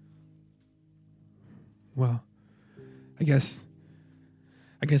 Well, I guess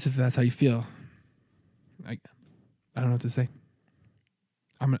if that's how you feel, I don't know what to say.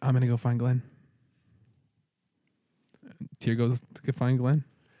 I'm gonna go find Glenn. Tyr goes to find Glenn.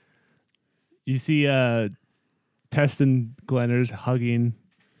 You see Test and Glenners hugging,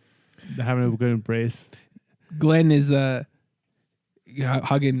 having a good embrace. Glenn is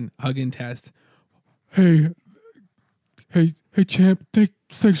hugging Test. Hey, champ!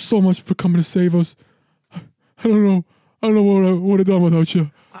 Thanks so much for coming to save us. I don't know what I would have done without you.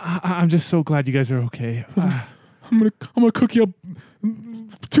 I'm just so glad you guys are okay. I'm gonna cook you up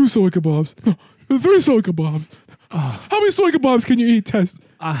 2 soy kebabs. No, 3 soy kebabs. How many soy kebabs can you eat, Test?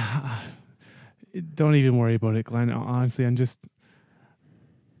 Don't even worry about it, Glenn. Honestly, I'm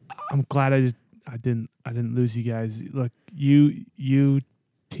glad I didn't lose you guys. Look, you,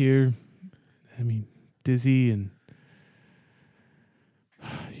 Tyr, Dizzy, and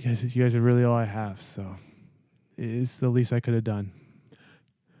you guys are really all I have. So it's the least I could have done.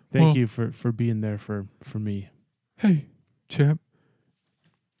 Thank you for being there for me. Hey, champ.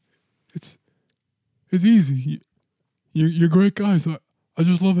 It's easy. You're great guys. I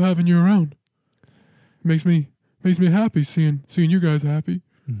just love having you around. Makes me happy seeing you guys happy.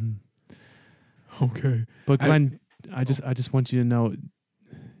 Mm-hmm. Okay. But Glenn, I just want you to know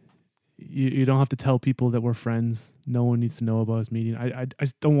you don't have to tell people that we're friends. No one needs to know about us meeting. I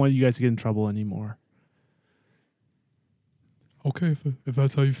just don't want you guys to get in trouble anymore. Okay, if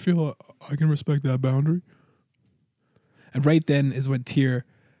that's how you feel, I can respect that boundary. And right then is when Tyr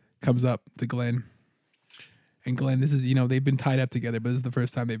comes up to Glenn. And Glenn, this is, they've been tied up together, but this is the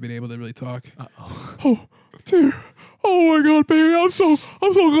first time they've been able to really talk. Uh-oh. Oh, Tyr. Oh my God, baby. I'm so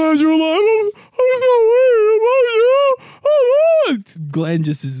glad you're alive. I'm so worried about you. Oh, Glenn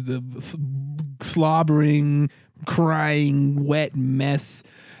just is the slobbering, crying, wet mess,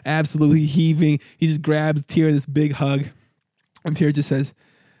 absolutely heaving. He just grabs Tyr in this big hug. And Tyr just says,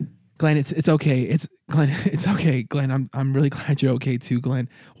 Glenn, it's okay. It's Glenn, it's okay, Glenn. I'm really glad you're okay too, Glenn.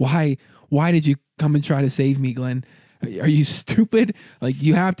 Why did you come and try to save me, Glenn? Are you stupid? Like,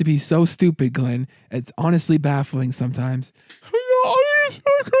 you have to be so stupid, Glenn. It's honestly baffling sometimes. I just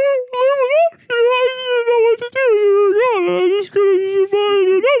couldn't live without you. I didn't know what to do. I just couldn't survive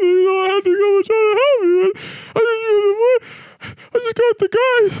or nothing. So I had to go and try to help you. I just got the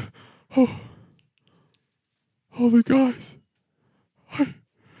guys. Oh, the guys.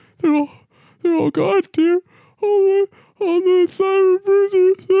 They're all gone, dear. All the cyber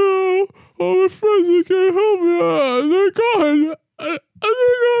bruisers. All my friends that can't help me. They're gone. They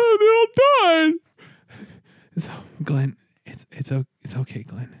all died. So, Glenn, it's okay,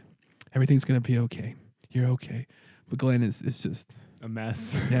 Glenn. Everything's gonna be okay. You're okay. But Glenn is just A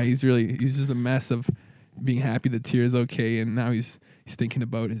mess. yeah. He's just a mess of being happy that Tyr's okay, and now he's thinking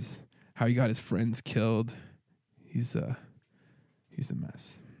about how he got his friends killed. He's a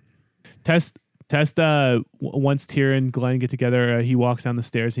mess. Test. Once Tyr and Glenn get together, he walks down the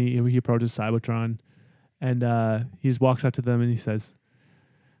stairs. And he approaches Cybertron, and he just walks up to them and he says,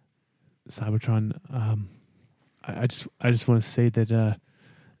 "Cybertron, I just want to say that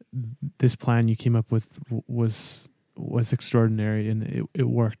this plan you came up with was extraordinary, and it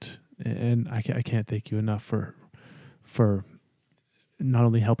worked. And I can't thank you enough for not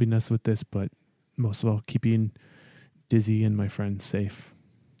only helping us with this, but most of all keeping Dizzy and my friends safe.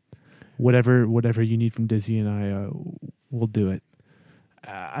 Whatever you need from Dizzy and I will do it.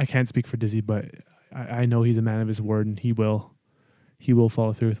 I can't speak for Dizzy, but I know he's a man of his word, and he will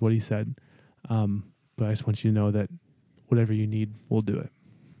follow through with what he said. But I just want you to know that whatever you need, we'll do it."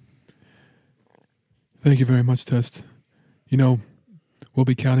 Thank you very much, Test. You know, we'll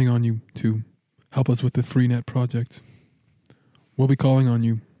be counting on you to help us with the FreeNet project. We'll be calling on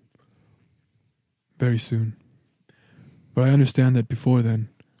you very soon. But I understand that before then,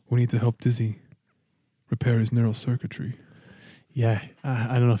 we need to help Dizzy repair his neural circuitry. Yeah,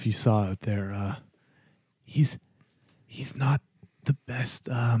 I don't know if you saw out there. He's not the best.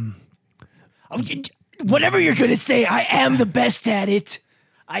 Whatever you're gonna say, I am the best at it.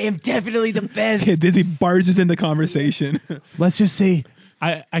 I am definitely the best. Dizzy barges in the conversation. Let's just say,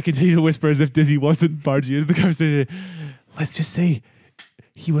 I continue to whisper as if Dizzy wasn't barging into the conversation. Let's just say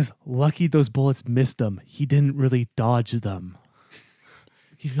he was lucky those bullets missed him. He didn't really dodge them.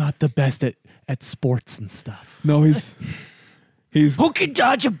 He's not the best at sports and stuff. No, he's Who can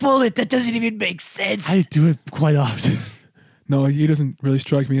dodge a bullet? That doesn't even make sense. I do it quite often. no, he doesn't really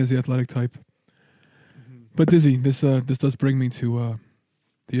strike me as the athletic type. But Dizzy, this does bring me to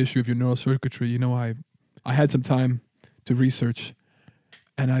the issue of your neural circuitry. You know, I had some time to research,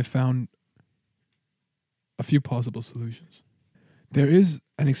 and I found a few possible solutions. There is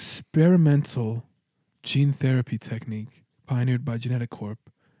an experimental gene therapy technique pioneered by Genetic Corp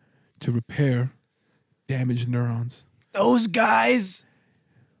to repair damaged neurons. Those guys.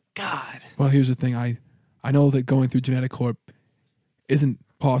 God. Well, here's the thing. I know that going through Genetic Corp isn't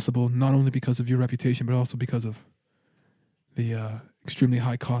possible, not only because of your reputation, but also because of the extremely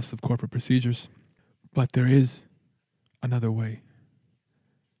high cost of corporate procedures. But there is another way.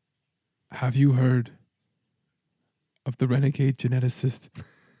 Have you heard of the renegade geneticist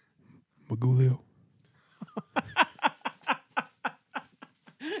Magulio?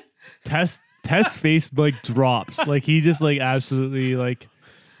 Test's face like drops. Like he just like absolutely like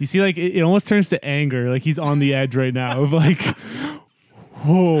you see like it almost turns to anger. Like he's on the edge right now of like,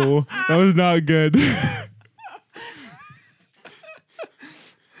 whoa, that was not good.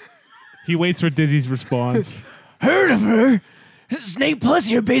 He waits for Dizzy's response. Heard of her? Snake Plus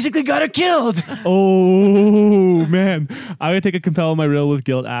here basically got her killed. Oh man, I'm gonna take a compel my real with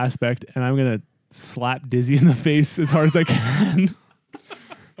guilt aspect, and I'm gonna slap Dizzy in the face as hard as I can.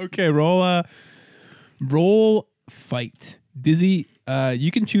 Okay, roll fight. Dizzy,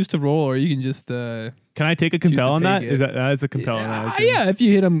 you can choose to roll, or you can just Can I take a compel on that? take it. Is that's a compel on that? I assume. yeah, if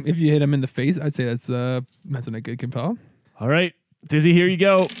you hit him in the face, I'd say that's a good compel. All right, Dizzy, here you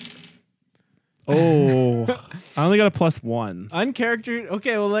go. Oh, I only got a +1. Uncharactered.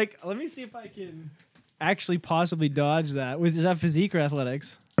 Okay, well, like, let me see if I can actually possibly dodge that. Is that physique or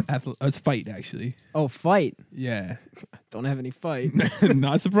athletics? It's fight, actually. Oh, fight. Yeah. Don't have any fight.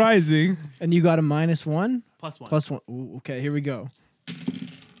 Not surprising. And you got a -1? +1. +1. Ooh, okay, here we go.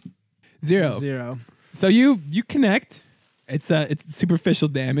 0. 0. So you connect. It's superficial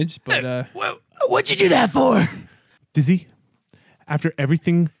damage, but What'd you do that for? Dizzy, after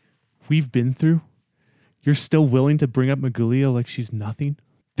everything we've been through, you're still willing to bring up Magulio like she's nothing?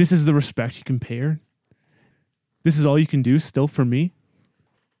 This is the respect you can pay her? This is all you can do still for me?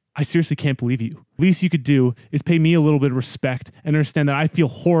 I seriously can't believe you. Least you could do is pay me a little bit of respect and understand that I feel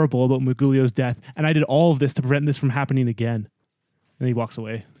horrible about Magulio's death, and I did all of this to prevent this from happening again. And he walks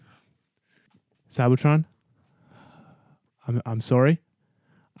away. Cybertron, I'm sorry.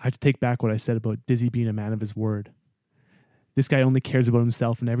 I have to take back what I said about Dizzy being a man of his word. This guy only cares about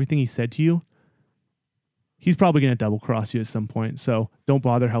himself, and everything he said to you, he's probably going to double cross you at some point, so don't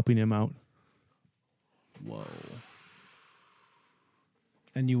bother helping him out. Whoa.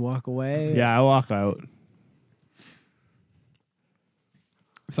 And you walk away? Yeah, I walk out.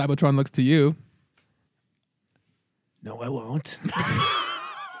 Cybertron looks to you. No, I won't.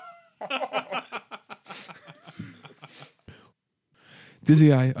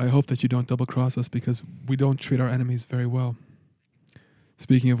 Dizzy, I hope that you don't double cross us because we don't treat our enemies very well.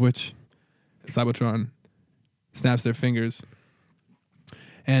 Speaking of which, Cybertron snaps their fingers.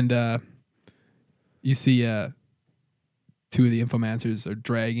 And you see two of the Infomancers are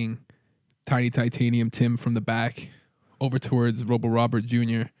dragging Tiny Titanium Tim from the back over towards Robo Robert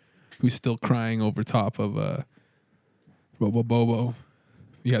Jr., who's still crying over top of Robo Bobo.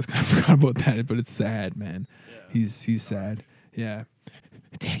 You guys kind of forgot about that, but it's sad, man. Yeah. He's sad. Yeah.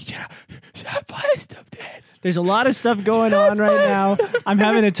 There's a lot of stuff going on right now. I'm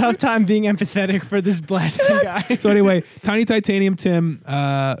having a tough time being empathetic for this blasting guy. So anyway, Tiny Titanium Tim,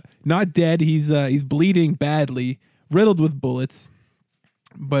 not dead. He's bleeding badly, riddled with bullets,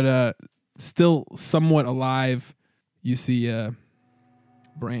 but still somewhat alive. You see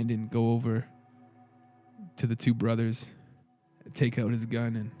Brandon go over to the two brothers, take out his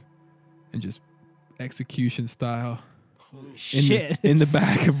gun, and just execution style. Holy shit. In the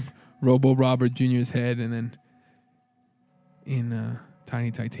back of Robo Robert Jr.'s head, and then in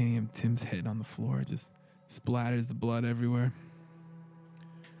Tiny Titanium Tim's head on the floor. Just splatters the blood everywhere.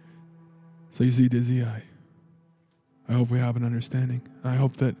 So you see, Dizzy, I hope we have an understanding. I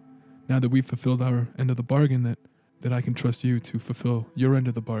hope that now that we've fulfilled our end of the bargain, that I can trust you to fulfill your end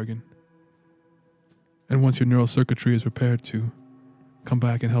of the bargain. And once your neural circuitry is repaired, to come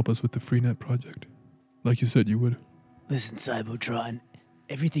back and help us with the FreeNet project, like you said you would. Listen, Cybotron,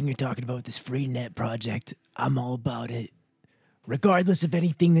 everything you're talking about with this FreeNet project, I'm all about it. Regardless of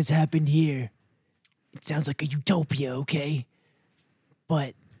anything that's happened here, it sounds like a utopia, okay?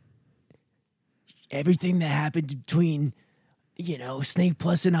 But everything that happened between, Snake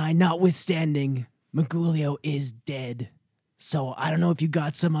Plus and I notwithstanding, Magulio is dead. So I don't know if you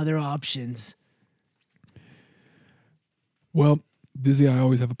got some other options. Well, Dizzy, I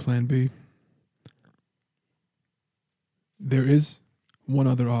always have a plan B. There is one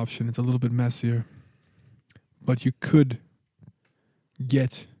other option. It's a little bit messier. But you could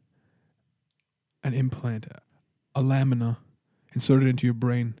get an implant, a lamina, inserted into your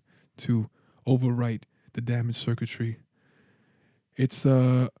brain to overwrite the damaged circuitry. It's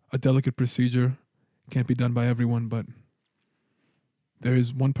a delicate procedure. Can't be done by everyone, but there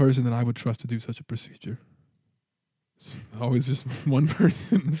is one person that I would trust to do such a procedure. It's always just one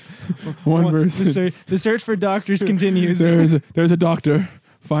person. one person. The search for doctors continues. There's a doctor.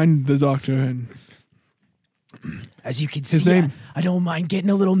 Find the doctor, and as you can see, I don't mind getting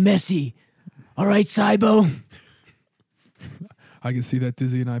a little messy. All right, Cybo. I can see that,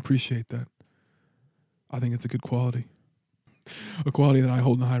 Dizzy, and I appreciate that. I think it's a good quality. A quality that I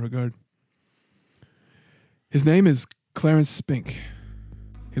hold in high regard. His name is Clarence Spink.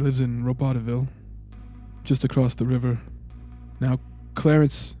 He lives in Robotiville, just across the river. Now,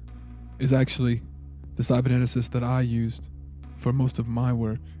 Clarence is actually the cyberneticist that I used for most of my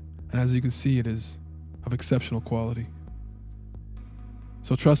work. And as you can see, it is of exceptional quality.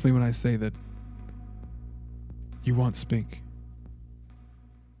 So trust me when I say that you want Spink.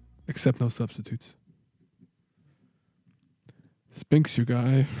 Accept no substitutes. Spink's your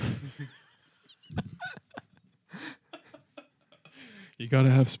guy. You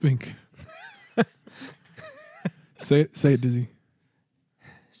gotta have Spink. Say it, Dizzy.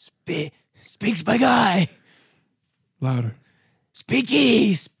 Spink's my guy. Louder.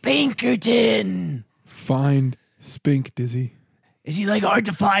 Spinky Spinkerton. Find Spink, Dizzy. Is he hard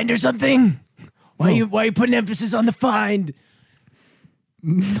to find or something? Why are you putting emphasis on the find?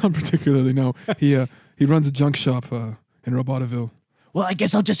 Not particularly, no. He runs a junk shop in Robotiville. Well, I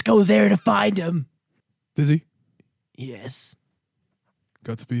guess I'll just go there to find him. Dizzy? Yes.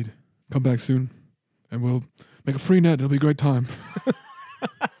 Godspeed. Come back soon, and we'll make a FreeNet. It'll be a great time.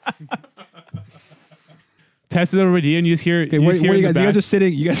 Test is already in. You just hear. Okay, where you guys?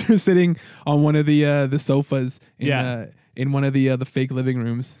 You guys are sitting on one of the sofas in one of the fake living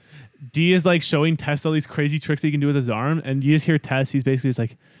rooms. D is showing Tess all these crazy tricks he can do with his arm, and you just hear Tess. He's basically just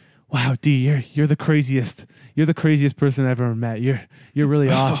like, Wow, D, you're the craziest. You're the craziest person I've ever met. You're really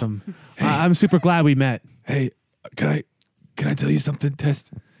awesome. I'm super glad we met. Hey, can I tell you something,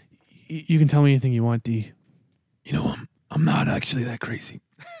 Test? You can tell me anything you want, D. You know, I'm not actually that crazy.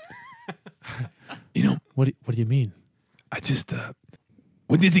 You know, What do you mean? I just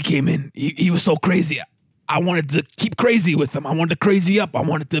when Dizzy came in, he was so crazy. I wanted to keep crazy with him. I wanted to crazy up. I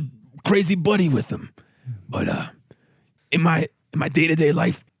wanted to crazy buddy with him. But in my day-to-day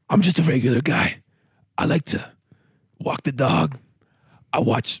life, I'm just a regular guy. I like to walk the dog. I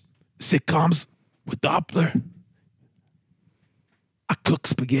watch sitcoms with Doppler. I cook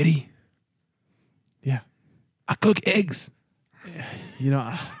spaghetti. Yeah. I cook eggs. You know,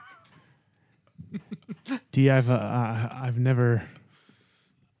 D, I've never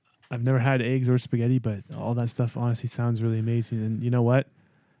had eggs or spaghetti, but all that stuff honestly sounds really amazing. And you know what?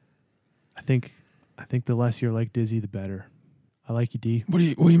 I think the less you're like Dizzy, the better. I like you, D. What do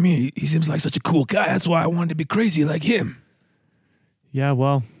you mean? He seems like such a cool guy. That's why I wanted to be crazy like him. Yeah,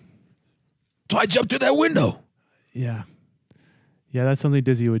 well, So I jumped through that window. yeah. Yeah, that's something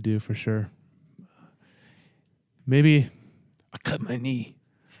Dizzy would do for sure. Maybe I cut my knee.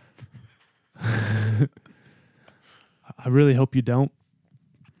 I really hope you don't.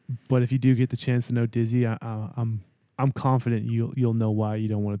 But if you do get the chance to know Dizzy, I'm confident you'll know why you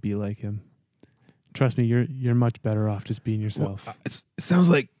don't want to be like him. Trust me, you're much better off just being yourself. Well, it sounds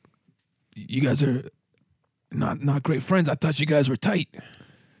like you guys are not great friends. I thought you guys were tight.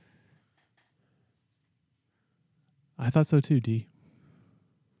 I thought so too, D.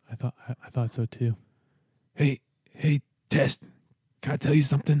 I thought so too. Hey, Test, can I tell you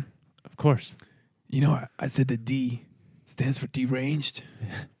something? Of course. You know, I said the D stands for deranged.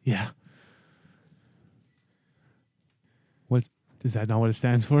 Yeah. What is that? Not what it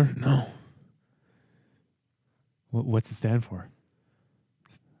stands for? No, What's it stand for?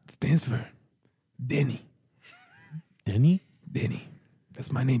 it stands for Denny. Denny? Denny.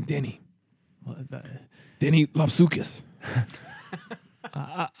 That's my name, Denny. What, Denny Lopsukis.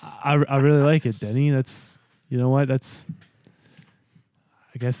 I really like it, Denny. That's, you know what? That's,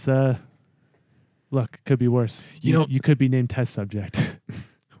 I guess. Look, it could be worse. You know- you could be named test subject.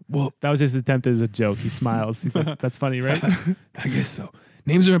 Well, That was his attempt as a joke. He smiles. He's like, "That's funny, right?" I guess so.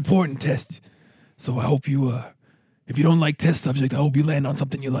 Names are important, Test. So I hope you, if you don't like test subject, I hope you land on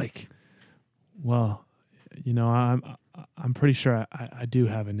something you like. Well, you know, I'm pretty sure I do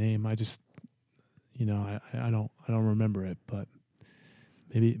have a name. I just, you know, I don't remember it, but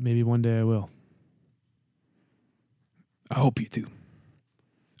maybe one day I will. I hope you do.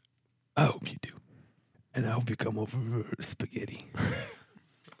 I hope you do. And I hope you come over for spaghetti.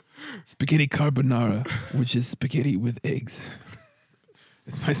 Spaghetti carbonara, which is spaghetti with eggs.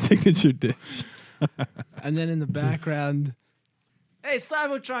 It's my signature dish. And then in the background, hey,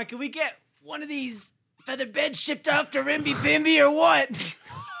 Cybotron, can we get one of these feather beds shipped off to Rimby Pimby or what?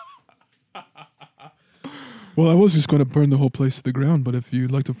 Well, I was just going to burn the whole place to the ground, but if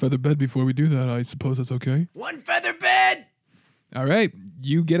you'd like to feather bed before we do that, I suppose that's okay. One feather bed. All right,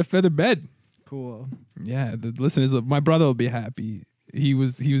 you get a feather bed. Cool. Yeah, the listeners, my brother will be happy. He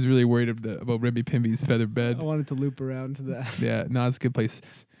was really worried about Rimby Pimby's feather bed. I wanted to loop around to that. Yeah, no, it's a good place.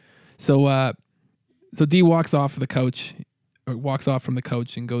 So D walks off from the couch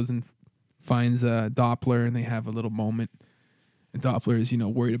and goes and finds Doppler, and they have a little moment. And Doppler is,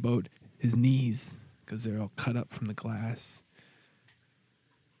 worried about his knees because they're all cut up from the glass.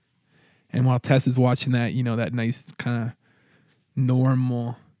 And while Tess is watching that, that nice kind of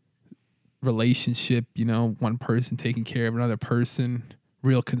normal relationship, one person taking care of another person,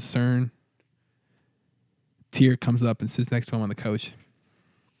 real concern. Tyr comes up and sits next to him on the couch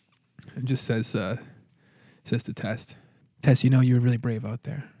and just says to Tess, you were really brave out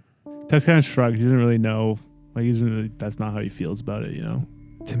there. Tess kind of shrugged. He didn't really know. Like, that's not how he feels about it,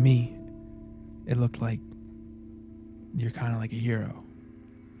 To me, it looked like you're kind of like a hero.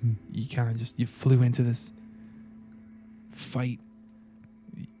 You kind of you flew into this fight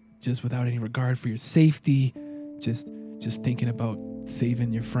just without any regard for your safety, just thinking about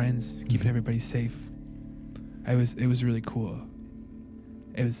saving your friends, keeping everybody safe. It was really cool.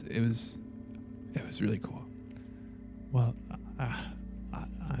 It was really cool. Well,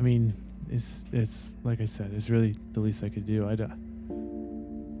 I mean, it's like I said, it's really the least I could do. I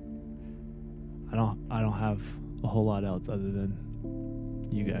don't have a whole lot else other than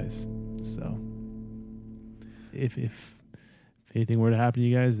you guys. So if anything were to happen to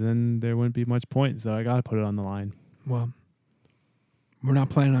you guys, then there wouldn't be much point. So I gotta put it on the line. Well, we're not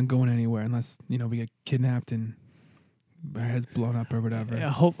planning on going anywhere unless we get kidnapped and our head's blown up or whatever. Yeah,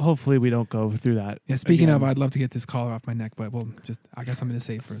 hopefully we don't go through that. Yeah, speaking again. of, I'd love to get this collar off my neck, but I guess I'm going to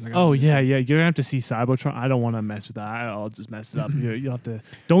say it first. Oh, yeah. You're going to have to see Cybertron. I don't want to mess with that. I'll just mess it up. You'll have to.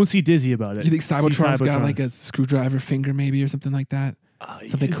 Don't see Dizzy about it. You think See Cybertron's got like a screwdriver finger maybe or something like that?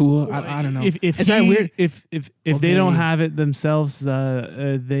 Something cool? I don't know. Is that weird? If they don't have it themselves,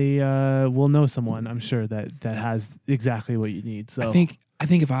 they will know someone, I'm sure, that has exactly what you need. So I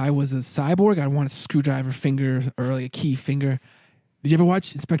think if I was a cyborg, I'd want a screwdriver finger or like a key finger. Did you ever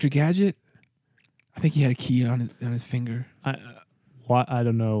watch Inspector Gadget? I think he had a key on his finger. I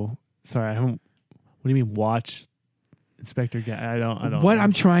don't know. Sorry, I haven't. What do you mean watch Inspector Gadget? I don't. What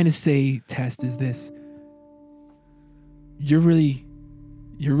I'm trying to say, Test, is this: you're really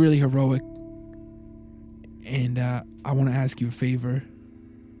heroic, and I want to ask you a favor.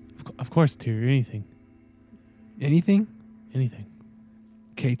 Of course, Tyr. Anything. Anything? Anything.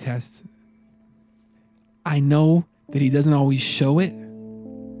 Okay, Test. I know that he doesn't always show it,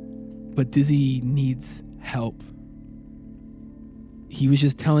 but Dizzy needs help. He was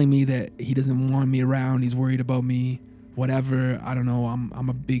just telling me that he doesn't want me around. He's worried about me. Whatever. I don't know. I'm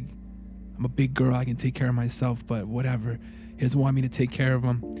a big girl. I can take care of myself, but whatever. He doesn't want me to take care of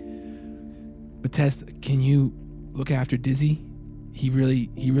him. But Tess, can you look after Dizzy? He really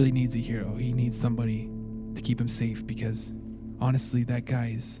needs a hero. He needs somebody to keep him safe because honestly, that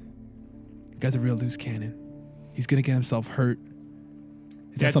guy's a real loose cannon. He's gonna get himself hurt.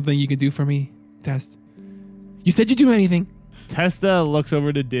 Is that something you can do for me, Test? You said you'd do anything. Testa looks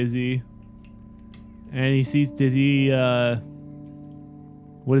over to Dizzy, and he sees Dizzy.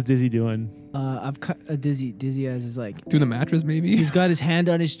 What is Dizzy doing? I've cut Dizzy. Dizzy has his like Do the mattress, maybe. he's got his hand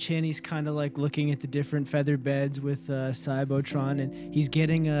on his chin. He's kind of like looking at the different feather beds with Cybotron, and he's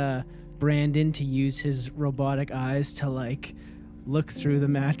getting Brandon to use his robotic eyes to like look through the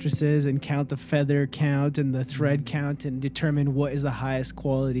mattresses and count the feather count and the thread count and determine what is the highest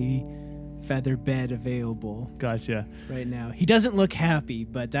quality feather bed available. Gotcha. Right now, he doesn't look happy,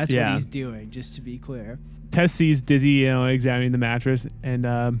 but that's Yeah. what he's doing. Just to be clear. Tess sees Dizzy, examining the mattress,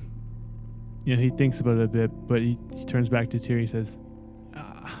 and he thinks about it a bit, but he turns back to Tyr. He says,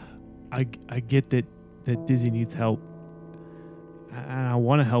 "I get that Dizzy needs help, and I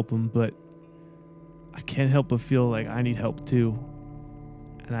want to help him, but I can't help but feel like I need help too,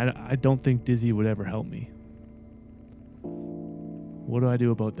 and I don't think Dizzy would ever help me. What do I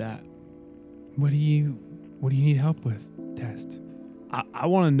do about that? What do you need help with, Test? I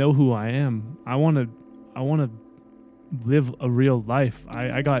want to know who I am. I want to live a real life.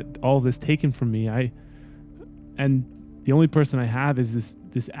 I got all this taken from me. And the only person I have is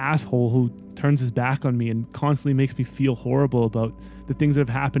this asshole who turns his back on me and constantly makes me feel horrible about the things that have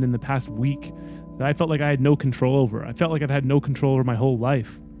happened in the past week that I felt like I had no control over. I felt like I've had no control over my whole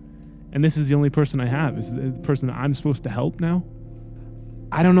life. And this is the only person I have. Is the person that I'm supposed to help now?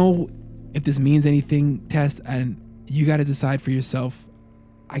 I don't know if this means anything, Test, and you got to decide for yourself.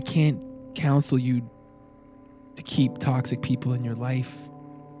 I can't counsel you to keep toxic people in your life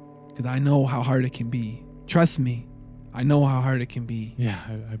because I know how hard it can be. Trust me, I know how hard it can be. Yeah,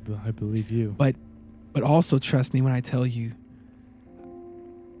 I believe you. But also trust me when I tell you,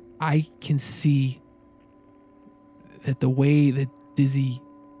 I can see that the way that Dizzy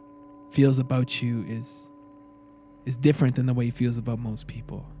feels about you is different than the way he feels about most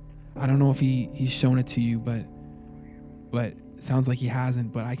people. I don't know if he's shown it to you, but it sounds like he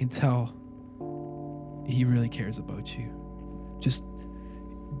hasn't, but I can tell he really cares about you. Just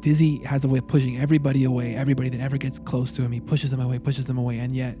Dizzy has a way of pushing everybody away, everybody that ever gets close to him. He pushes them away,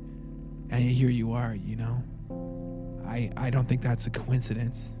 and yet here you are, I don't think that's a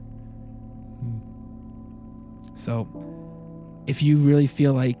coincidence. So if you really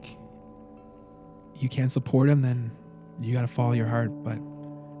feel like you can't support him, then you got to follow your heart. But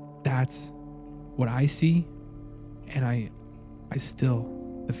that's what I see, and I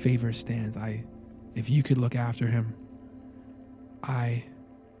still, the favor stands. If you could look after him, I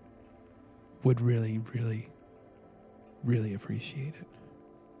would really, really, really appreciate it,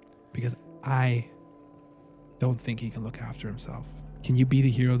 because I don't think he can look after himself. Can you be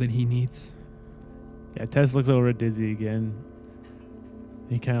the hero that he needs? Yeah, Tess looks over at Dizzy again.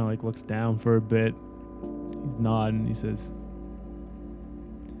 He kind of like looks down for a bit. He's nodding. He says,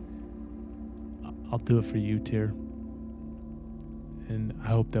 "I'll do it for you, Tyr. And I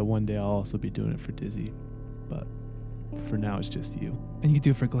hope that one day I'll also be doing it for Dizzy. But for now, it's just you." And you can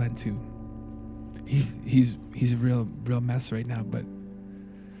do it for Glenn too. He's a real mess right now, but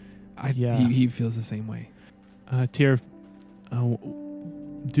he feels the same way. Tyr,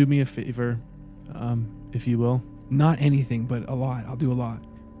 do me a favor, if you will. Not anything, but a lot. I'll do a lot.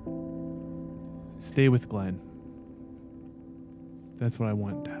 Stay with Glenn. That's what I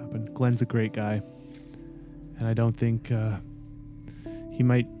want to happen. Glenn's a great guy, and I don't think he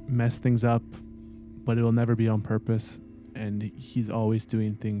might mess things up, but it will never be on purpose. And he's always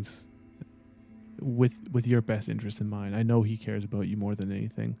doing things with your best interest in mind. I know he cares about you more than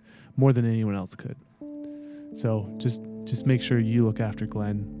anything, more than anyone else could. So just make sure you look after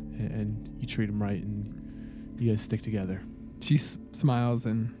Glenn and you treat him right, and you guys stick together. She smiles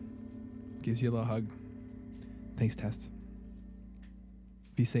and gives you a little hug. Thanks, Test.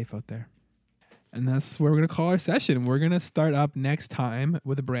 Be safe out there. And that's where we're going to call our session. We're going to start up next time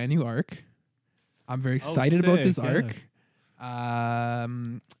with a brand new arc. I'm very excited about this arc. I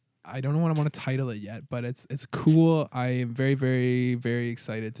don't know what I want to title it yet, but it's cool. I am very, very, very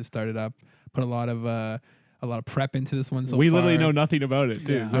excited to start it up. Put a lot of prep into this one so we far. literally know nothing about it,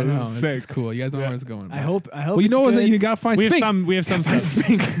 too. Yeah. So I this know. is This is sick. cool. You guys know where it's going. I hope. Well, you it's know good. that you got to find Spink. We have some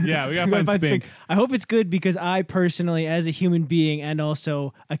Spink. Yeah, we gotta find Spink. I hope it's good because I personally, as a human being and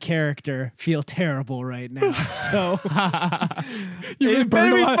also a character, feel terrible right now. So You really it better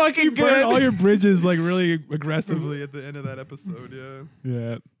burned be a lot. fucking You burned good. all your bridges like really aggressively at the end of that episode. Yeah,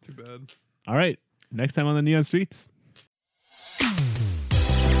 Yeah. too bad. All right. Next time on the Neon Streets.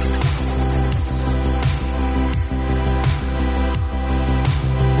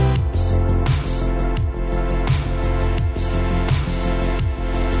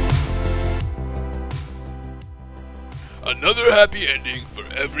 Another happy ending for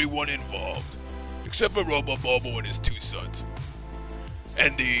everyone involved, except for Robo Bobo and his two sons,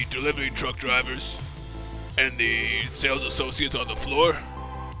 and the delivery truck drivers, and the sales associates on the floor,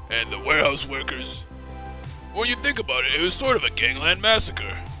 and the warehouse workers. When you think about it, it was sort of a gangland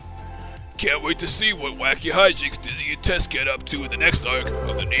massacre. Can't wait to see what wacky hijinks Dizzy and Tess get up to in the next arc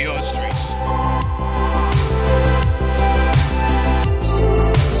of the Neon Streets.